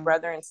you're my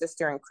brother and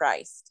sister in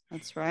Christ.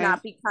 That's right.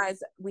 Not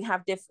because we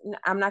have different,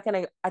 I'm not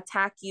going to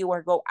attack you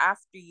or go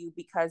after you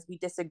because we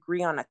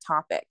disagree on a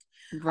topic.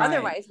 Right.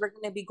 Otherwise, we're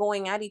going to be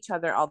going at each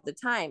other all the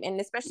time. And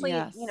especially,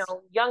 you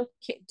know, young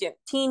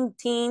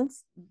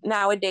teens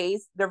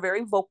nowadays, they're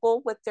very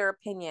vocal with their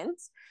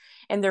opinions,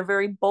 and they're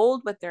very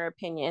bold with their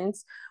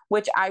opinions,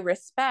 which I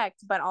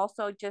respect, but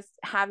also just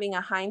having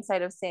a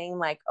hindsight of saying,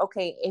 like,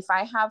 okay, if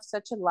I have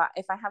such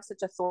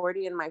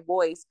authority in my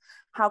voice,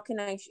 how can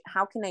I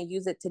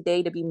use it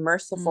today to be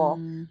merciful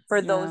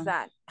for those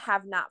that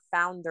have not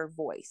found their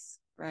voice?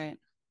 Right.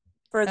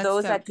 For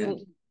those that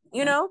do,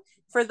 you know,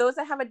 for those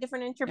that have a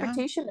different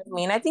interpretation of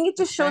me. And I think it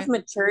just shows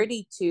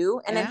maturity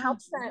too. And it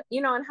helps them,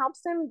 you know, and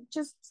helps them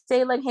just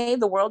say, like, hey,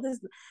 the world is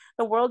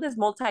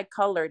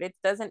multicolored. It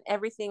doesn't,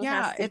 everything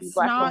has to be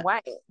black and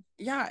white.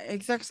 Yeah,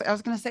 exactly. I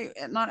was going to say,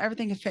 not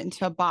everything can fit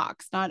into a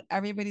box. Not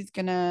everybody's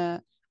going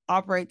to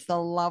operate to the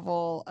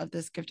level of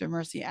this gift of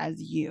mercy as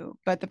you,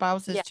 but the Bible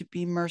says to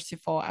be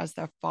merciful as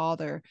the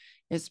Father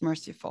is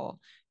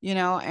merciful, you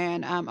know.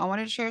 And I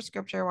wanted to share a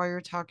scripture while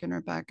you're talking,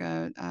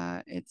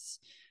 Rebecca. It's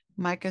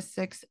Micah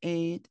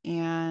 6:8,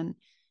 and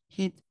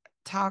he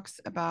talks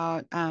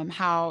about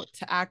how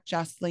to act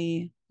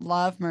justly,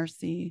 love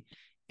mercy,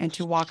 and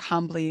to walk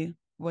humbly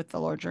with the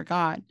Lord your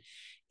God.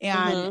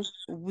 And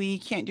we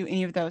can't do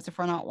any of those if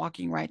we're not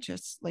walking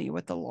righteously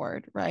with the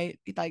Lord, right?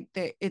 Like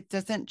it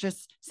doesn't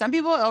just, some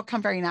people, it'll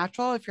come very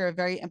natural. If you're a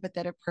very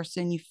empathetic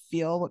person, you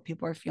feel what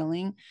people are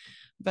feeling.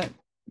 But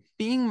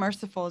being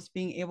merciful is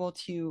being able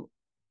to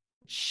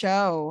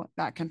show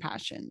that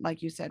compassion,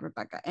 like you said,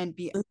 Rebecca, and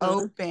be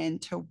open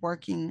to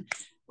working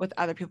with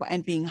other people,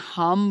 and being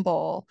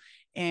humble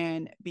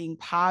and being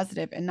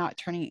positive, and not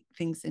turning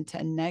things into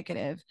a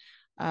negative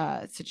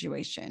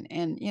situation.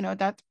 And, you know,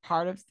 that's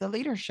part of the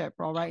leadership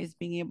role, right? Is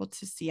being able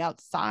to see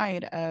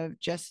outside of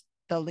just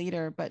the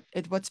leader, but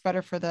what's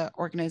better for the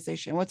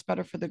organization, what's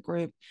better for the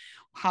group,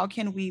 how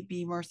can we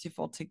be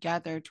merciful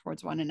together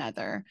towards one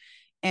another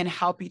and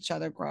help each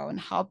other grow and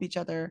help each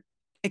other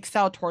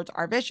excel towards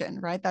our vision,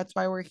 right? That's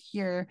why we're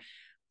here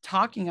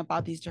talking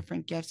about these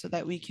different gifts, so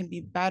that we can be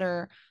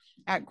better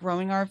at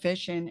growing our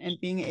vision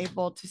and being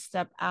able to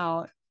step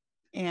out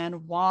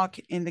and walk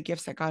in the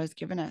gifts that God has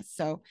given us.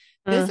 So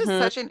this is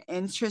such an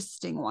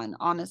interesting one,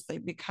 honestly,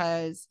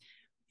 because,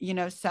 you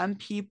know, some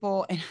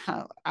people, and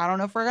I don't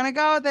know if we're going to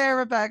go there,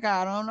 Rebecca.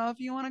 I don't know if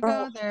you want to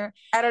go there.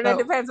 I don't know. It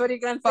depends what you're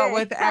going to say. But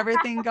with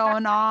everything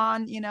going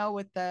on, you know,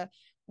 with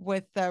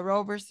the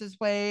Roe versus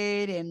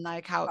Wade, and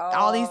like how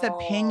all these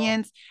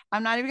opinions,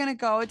 I'm not even going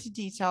to go into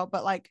detail,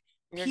 but like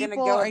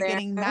people are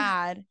getting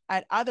mad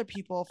at other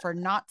people for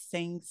not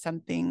saying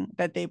something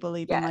that they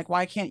believe in. Like,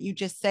 why can't you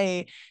just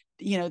say,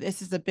 you know,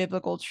 this is a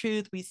biblical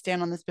truth, we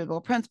stand on this biblical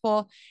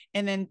principle?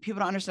 And then people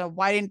don't understand,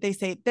 why didn't they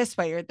say it this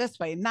way or this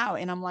way now?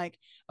 And I'm like,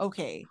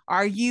 okay,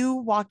 are you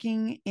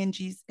walking in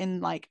Jesus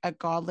in like a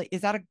godly,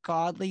 is that a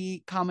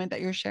godly comment that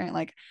you're sharing?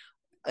 Like,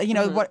 you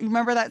know, what,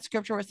 remember that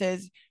scripture where it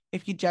says,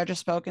 if you judge a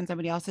spoke in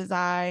somebody else's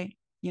eye,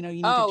 you know,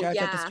 you need to judge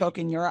at the spoke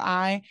in your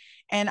eye.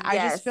 And I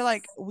just feel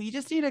like we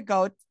just need to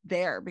go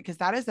there, because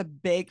that is a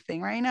big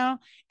thing right now.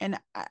 And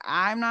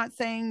I'm not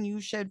saying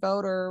you should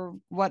vote or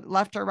what,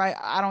 left or right.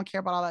 I don't care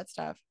about all that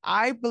stuff.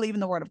 I believe in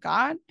the word of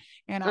God,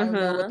 and I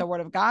know what the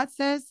word of God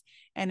says,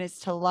 and it's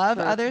to love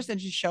others and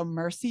to show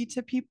mercy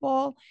to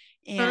people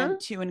and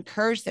to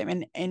encourage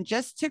them. And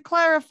just to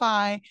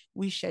clarify,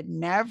 we should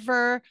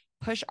never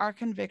push our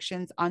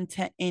convictions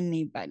onto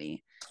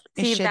anybody.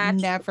 It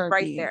should never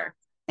be there.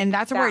 And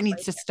that's where it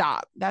needs to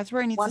stop. That's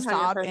where it needs 100%. To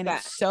stop. And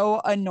it's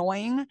so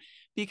annoying,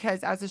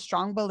 because as a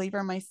strong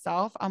believer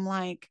myself, I'm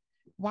like,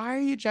 why are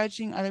you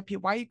judging other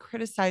people? Why are you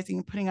criticizing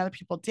and putting other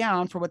people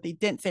down for what they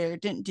didn't say or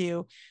didn't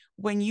do,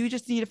 when you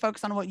just need to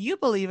focus on what you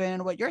believe in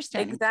and what you're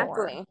standing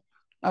for?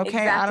 Okay.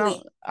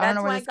 Exactly. I don't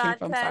know That's where why this came God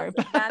from. says, Sorry.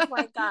 that's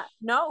why God,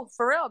 no,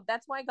 for real.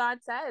 That's why God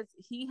says,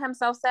 he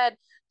himself said,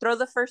 throw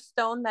the first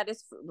stone that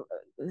is,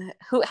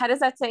 who, how does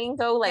that saying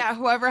go? Like, Yeah.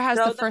 Whoever has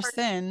the throw the first first,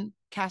 sin,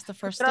 cast the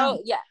first throw,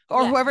 stone. yeah,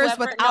 Or yeah, whoever is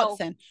whoever, without no,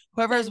 sin.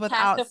 Whoever is then cast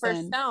without the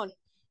first sin. stone.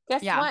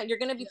 Guess Yeah. what? You're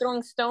going to be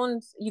throwing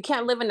stones. You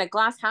can't live in a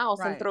glass house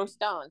and Right. throw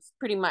stones,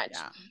 pretty much.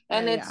 Yeah.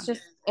 And Yeah. it's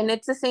just, and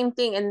it's the same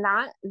thing. And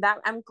that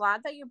I'm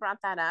glad that you brought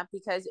that up,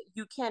 because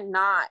you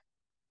cannot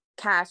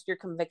cast your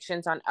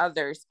convictions on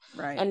others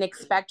Right. and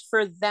expect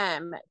for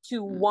them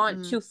to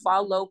want to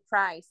follow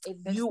Christ if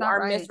It's you not are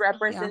right.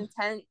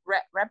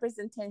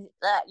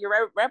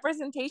 your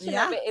representation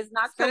of it is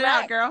not Spit it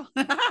out, correct.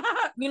 girl.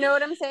 You know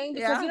what I'm saying?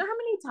 Because you know how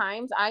many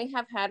times I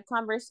have had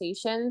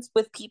conversations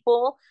with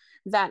people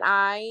that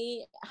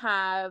I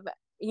have,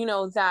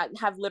 that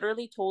have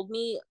literally told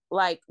me,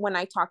 like, when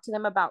I talk to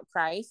them about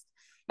Christ,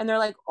 and they're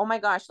like, oh my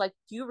gosh, like,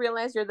 do you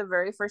realize you're the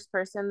very first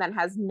person that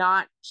has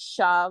not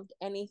shoved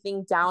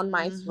anything down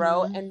my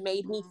throat and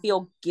made me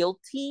feel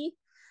guilty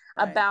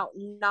about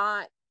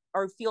not,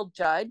 or feel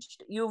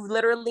judged? You've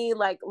literally,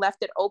 like,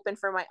 left it open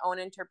for my own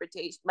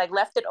interpretation, like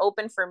left it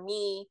open for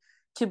me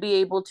to be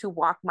able to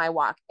walk my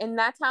walk. And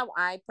that's how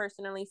I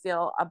personally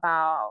feel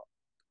about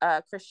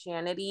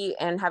Christianity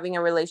and having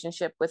a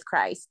relationship with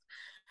Christ.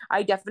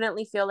 I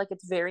definitely feel like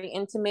it's very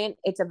intimate.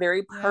 It's a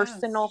very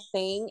personal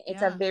thing.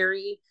 It's a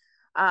very,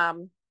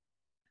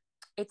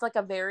 it's like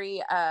a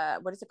very,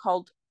 what is it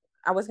called?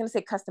 I was gonna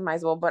say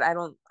customizable, but I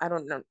don't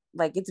know.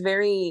 Like, it's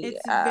very,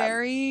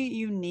 very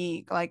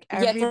unique. Like,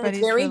 yeah, it's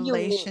everybody's very unique. Yeah,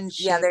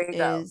 relationship there you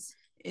go. is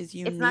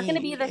It's not going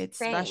to be unique. the It's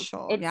same.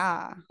 special.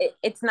 Yeah.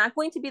 It's not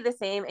going to be the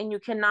same, and you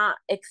cannot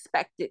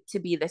expect it to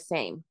be the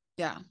same.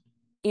 Yeah.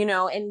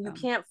 And you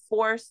can't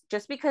force,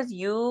 just because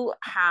you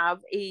have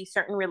a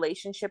certain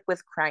relationship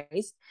with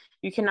Christ,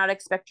 you cannot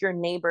expect your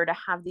neighbor to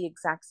have the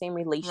exact same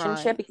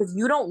relationship, because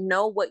you don't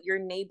know what your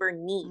neighbor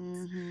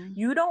needs.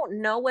 You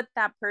don't know what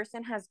that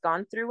person has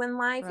gone through in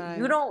life.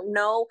 You don't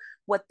know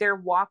what their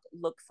walk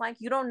looks like.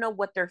 You don't know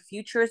what their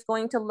future is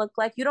going to look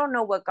like. You don't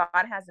know what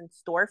God has in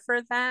store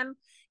for them.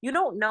 You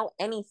don't know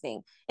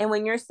anything. And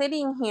when you're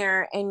sitting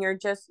here and you're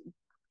just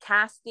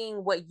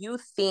casting what you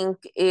think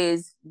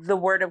is the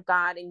word of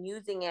God and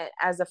using it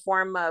as a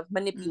form of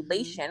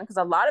manipulation, because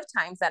a lot of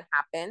times that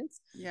happens.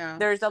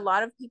 There's a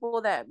lot of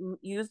people that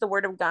use the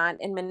word of God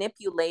and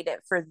manipulate it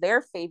for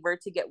their favor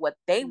to get what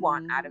they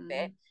want out of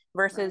it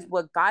versus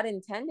what God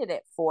intended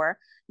it for.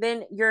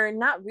 Then you're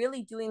not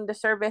really doing the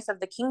service of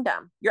the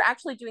kingdom. You're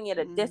actually doing it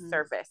a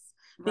disservice,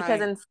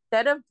 because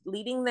instead of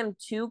leading them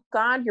to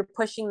God, you're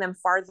pushing them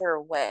farther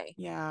away.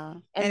 Yeah.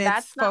 And it's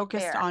that's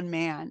focused on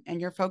man,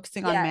 and you're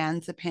focusing on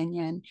man's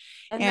opinion.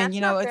 And that's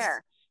not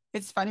fair.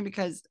 It's funny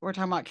because we're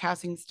talking about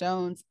casting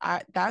stones.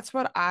 That's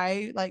what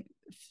I like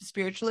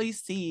spiritually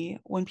see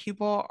when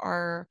people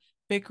are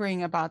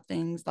bickering about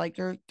things, like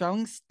they're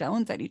throwing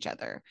stones at each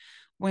other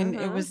when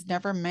it was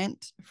never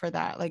meant for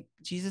that. Like,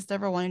 Jesus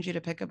never wanted you to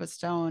pick up a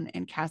stone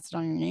and cast it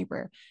on your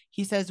neighbor.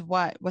 He says,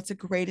 what's the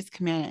greatest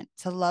commandment?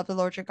 To love the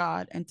Lord your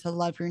God and to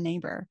love your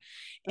neighbor.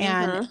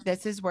 And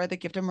this is where the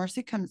gift of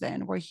mercy comes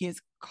in, where he has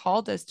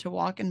called us to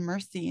walk in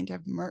mercy and to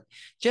have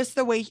just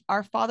the way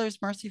our Father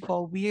is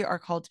merciful, we are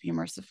called to be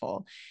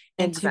merciful.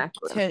 And to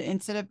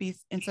instead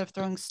of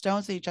throwing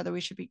stones at each other,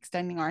 we should be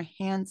extending our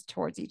hands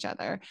towards each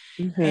other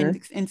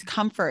and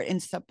comfort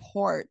and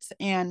support.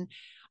 And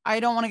I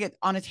don't want to get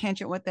on a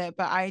tangent with it,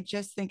 but I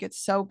just think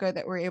it's so good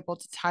that we're able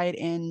to tie it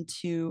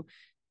into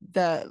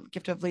the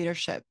gift of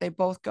leadership. They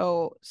both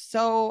go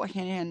so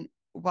hand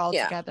in hand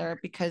together,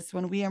 because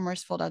when we are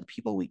merciful to other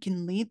people, we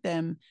can lead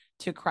them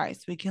to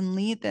Christ. We can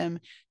lead them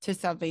to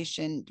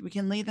salvation. We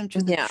can lead them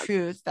to the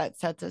truth that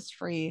sets us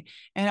free.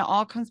 And it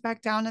all comes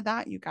back down to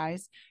that, you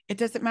guys. It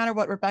doesn't matter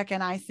what Rebecca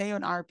and I say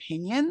on our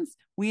opinions.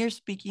 We are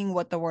speaking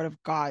what the word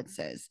of God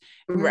says.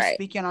 We're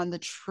speaking on the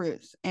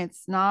truth.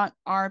 It's not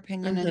our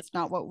opinion. It's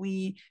not what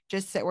we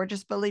just say. We're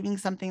just believing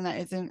something that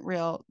isn't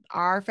real.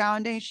 Our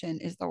foundation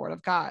is the word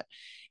of God.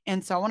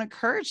 And so I want to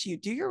encourage you,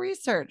 do your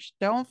research.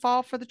 Don't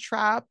fall for the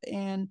trap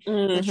and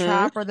the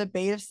trap or the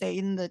bait of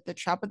Satan, the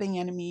trap of the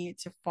enemy,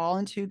 to fall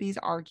into these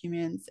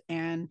arguments.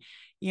 And,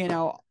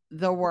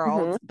 the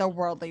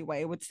worldly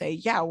way would say,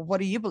 yeah, what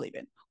do you believe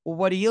in?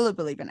 What do you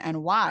believe in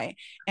and why?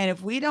 And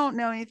if we don't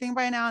know anything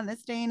by now in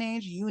this day and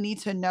age, you need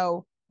to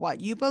know what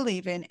you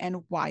believe in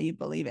and why you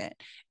believe it.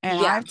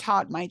 And I've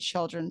taught my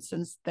children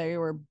since they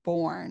were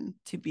born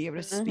to be able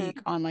to speak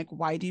on, like,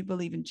 why do you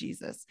believe in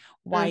Jesus?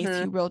 Why is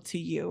he real to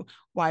you?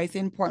 Why is it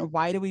important?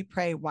 Why do we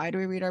pray? Why do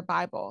we read our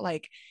Bible?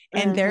 Like,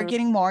 and they're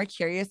getting more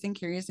curious and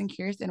curious and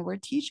curious. And we're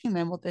teaching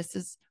them, well, this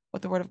is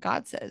what the word of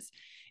God says.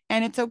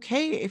 And it's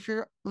okay if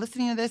you're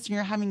listening to this and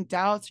you're having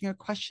doubts and you're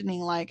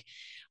questioning, like,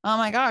 oh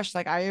my gosh,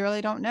 like, I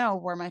really don't know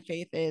where my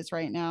faith is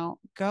right now.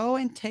 Go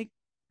and take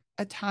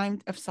a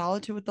time of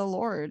solitude with the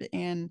Lord,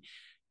 and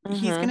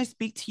he's going to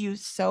speak to you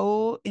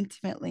so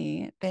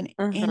intimately than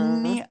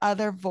any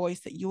other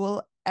voice that you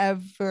will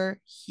ever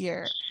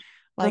hear.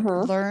 Like,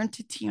 learn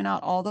to tune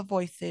out all the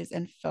voices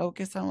and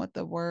focus on what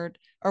the word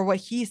or what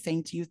he's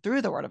saying to you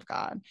through the word of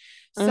God.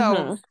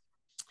 So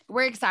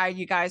we're excited,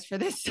 you guys, for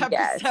this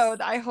Yes.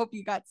 episode. I hope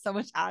you got so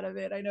much out of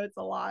it. I know it's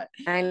a lot.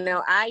 I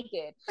know I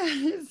did.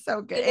 It's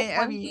so good. Say this I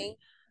one mean, thing.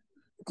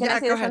 Can I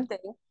say go this ahead. one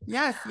thing?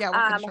 Yes. Yeah.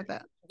 We'll finish with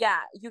that. Yeah,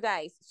 you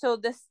guys. So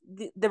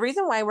the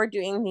reason why we're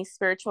doing these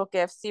spiritual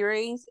gift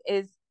series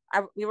is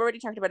we've already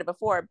talked about it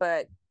before,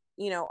 but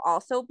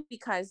also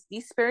because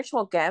these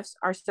spiritual gifts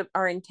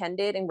are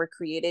intended and were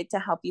created to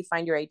help you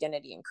find your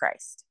identity in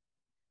Christ.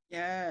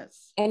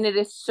 Yes. And it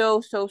is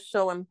so, so,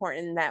 so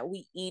important that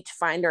we each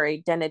find our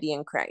identity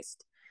in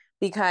Christ,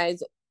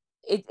 because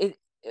it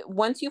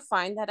once you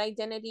find that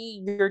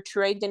identity, your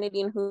true identity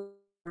and who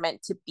you're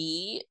meant to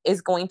be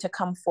is going to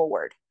come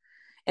forward,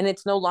 and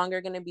it's no longer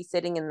going to be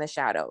sitting in the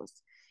shadows,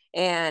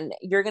 and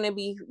you're going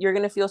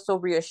to feel so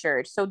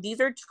reassured. So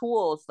these are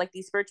tools like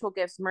these spiritual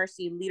gifts,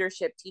 mercy,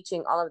 leadership,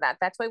 teaching, all of that.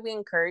 That's why we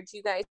encourage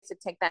you guys to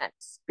take that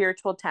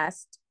spiritual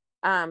test.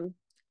 The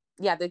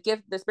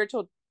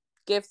spiritual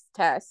gifts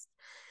test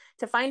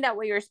to find out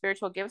what your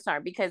spiritual gifts are,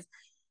 because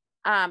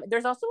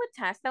there's also a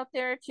test out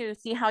there to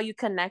see how you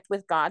connect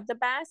with God the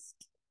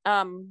best,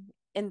 and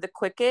the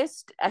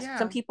quickest. As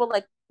some people,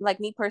 like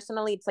me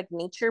personally, it's like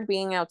nature,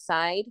 being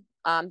outside.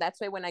 That's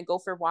why when I go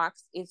for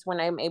walks, it's when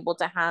I'm able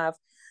to have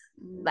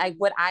like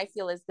what I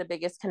feel is the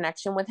biggest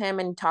connection with him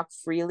and talk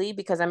freely,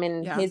 because I'm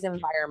in his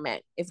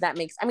environment. If that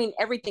makes, I mean,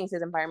 everything's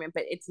his environment,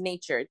 but it's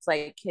nature. It's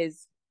like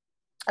his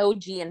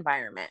OG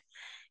environment.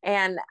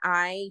 And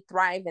I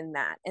thrive in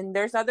that. And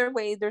there's other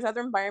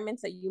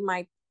environments that you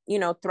might,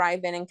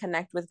 thrive in and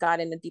connect with God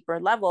in a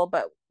deeper level.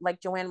 But like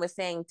Joanne was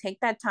saying,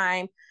 take that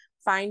time,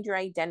 find your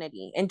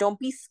identity, and don't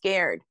be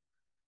scared.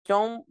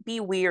 Don't be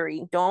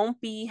weary. Don't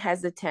be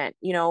hesitant,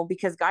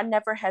 because God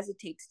never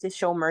hesitates to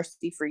show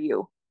mercy for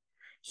you.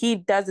 He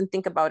doesn't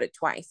think about it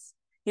twice.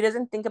 He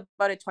doesn't think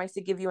about it twice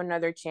to give you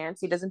another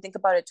chance. He doesn't think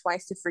about it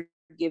twice to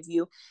forgive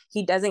you.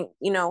 He doesn't,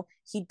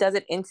 he does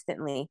it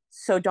instantly.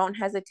 So don't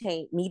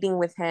hesitate meeting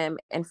with him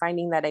and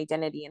finding that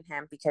identity in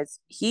him, because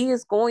he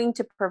is going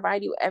to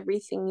provide you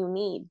everything you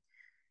need.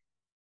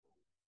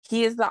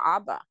 He is the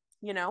Abba,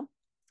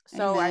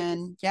 So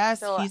Amen.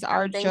 He's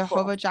our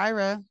Jehovah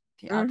Jireh,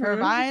 our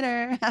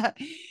provider.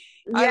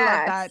 I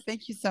love that.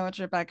 Thank you so much,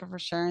 Rebecca, for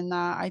sharing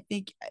that. I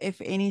think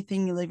if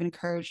anything, you live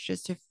encouraged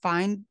just to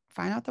find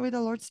out the way the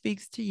Lord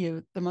speaks to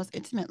you the most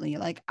intimately.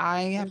 Like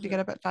I have to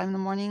get up at 5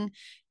 a.m,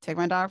 take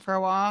my dog for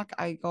a walk.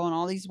 I go on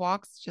all these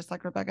walks just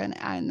like Rebecca,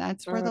 and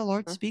that's where the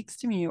Lord speaks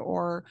to me.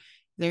 Or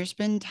there's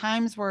been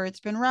times where it's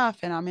been rough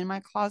and I'm in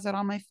my closet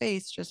on my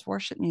face, just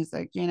worship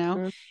music,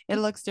 it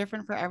looks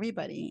different for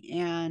everybody.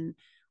 And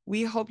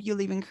we hope you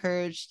leave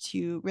encouraged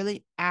to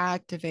really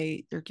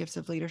activate your gifts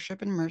of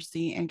leadership and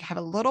mercy and have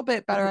a little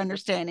bit better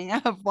understanding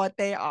of what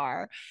they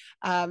are,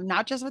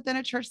 not just within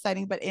a church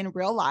setting, but in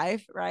real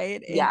life,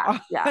 right?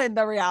 In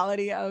the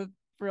reality of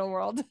real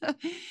world.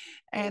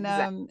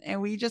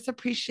 And we just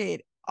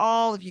appreciate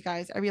all of you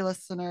guys, every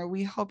listener.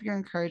 We hope you're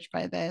encouraged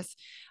by this.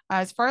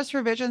 As far as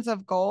Visions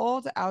of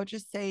Gold, I would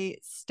just say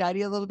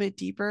study a little bit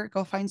deeper,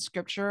 go find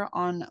scripture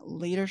on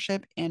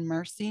leadership and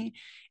mercy,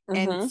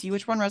 and see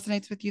which one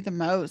resonates with you the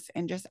most,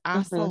 and just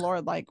ask the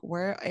Lord, like,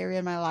 where area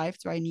in my life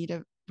do I need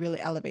to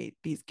really elevate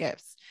these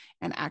gifts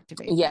and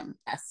activate them?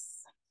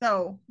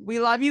 So we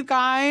love you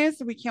guys.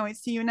 We can't wait to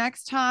see you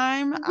next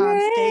time.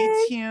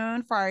 Stay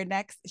tuned for our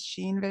next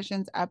She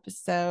Envisions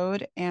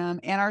episode, and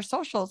our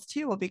socials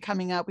too will be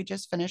coming up. We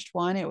just finished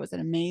one. It was an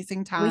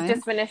amazing time. We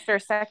just finished our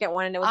second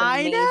one, and it was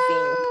amazing.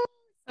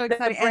 So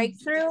exciting.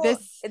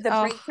 The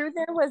breakthrough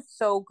there was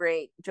so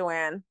great,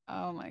 Joanne.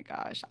 Oh my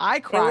gosh. I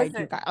cried,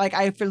 you guys. Like,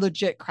 I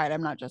legit cried.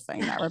 I'm not just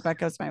saying that.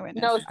 Rebecca's my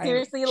witness. No,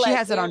 seriously. She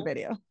has it on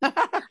video. I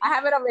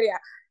have it on video.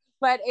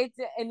 But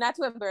and not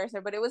to embarrass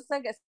her, but it was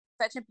like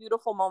such a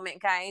beautiful moment,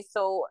 guys.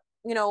 So,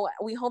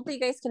 we hope that you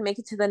guys can make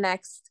it to the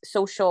next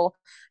social,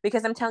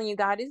 because I'm telling you,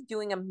 God is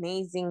doing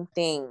amazing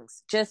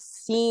things.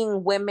 Just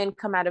seeing women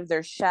come out of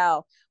their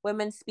shell,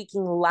 women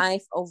speaking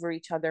life over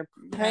each other,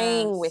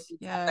 praying with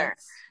each other,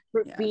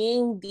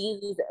 being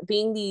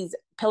these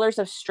pillars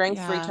of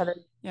strength for each other,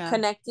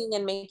 connecting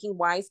and making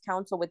wise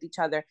counsel with each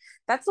other.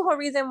 That's the whole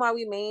reason why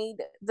we made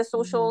the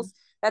socials.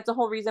 That's the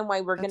whole reason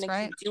why we're going to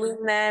keep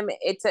doing them.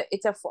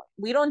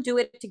 We don't do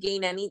it to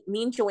gain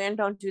me and Joanne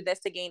don't do this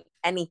to gain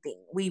anything.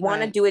 We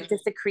want to do it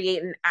just to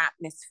create an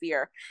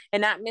atmosphere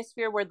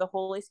where the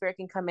Holy Spirit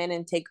can come in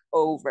and take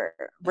over.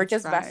 We're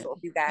just vessels,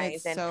 you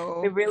guys.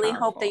 We really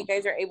hope that you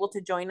guys are able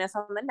to join us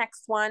on the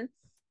next one.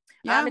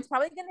 It's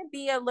probably going to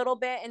be a little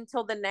bit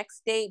until the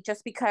next date,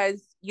 just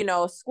because,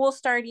 school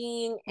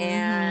starting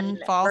and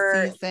fall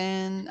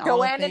season.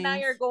 Joanne and I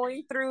are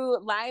going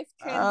through life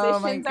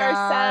transitions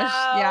ourselves.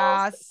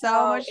 Yeah,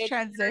 so much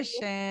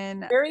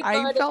transition.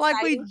 I feel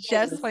like we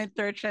just went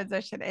through a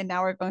transition and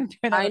now we're going through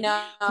another. I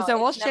know.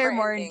 So we'll share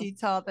more in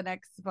detail at the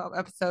next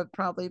episode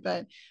probably,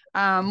 but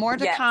more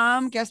to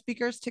come, guest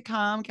speakers to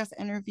come, guest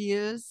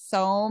interviews,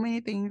 so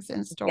many things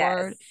in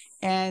store.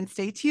 And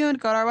stay tuned.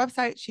 Go to our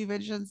website,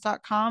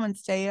 shevisions.com, and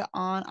stay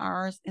on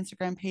our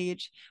Instagram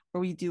page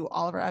where we do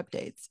all of our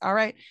updates. All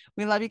right.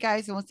 We love you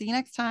guys, and we'll see you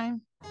next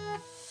time.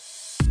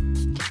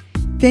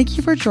 Thank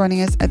you for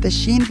joining us at the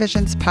She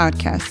Envisions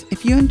podcast.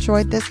 If you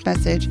enjoyed this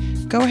message,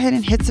 go ahead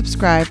and hit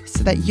subscribe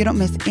so that you don't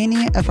miss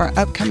any of our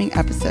upcoming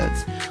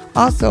episodes.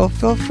 Also,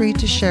 feel free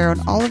to share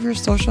on all of your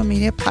social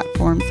media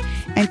platforms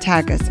and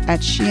tag us at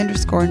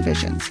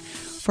she_envisions.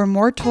 For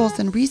more tools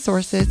and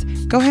resources,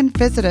 go ahead and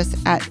visit us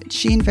at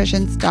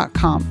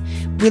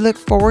sheenvisions.com. We look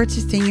forward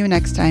to seeing you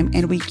next time,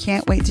 and we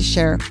can't wait to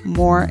share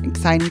more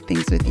exciting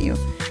things with you.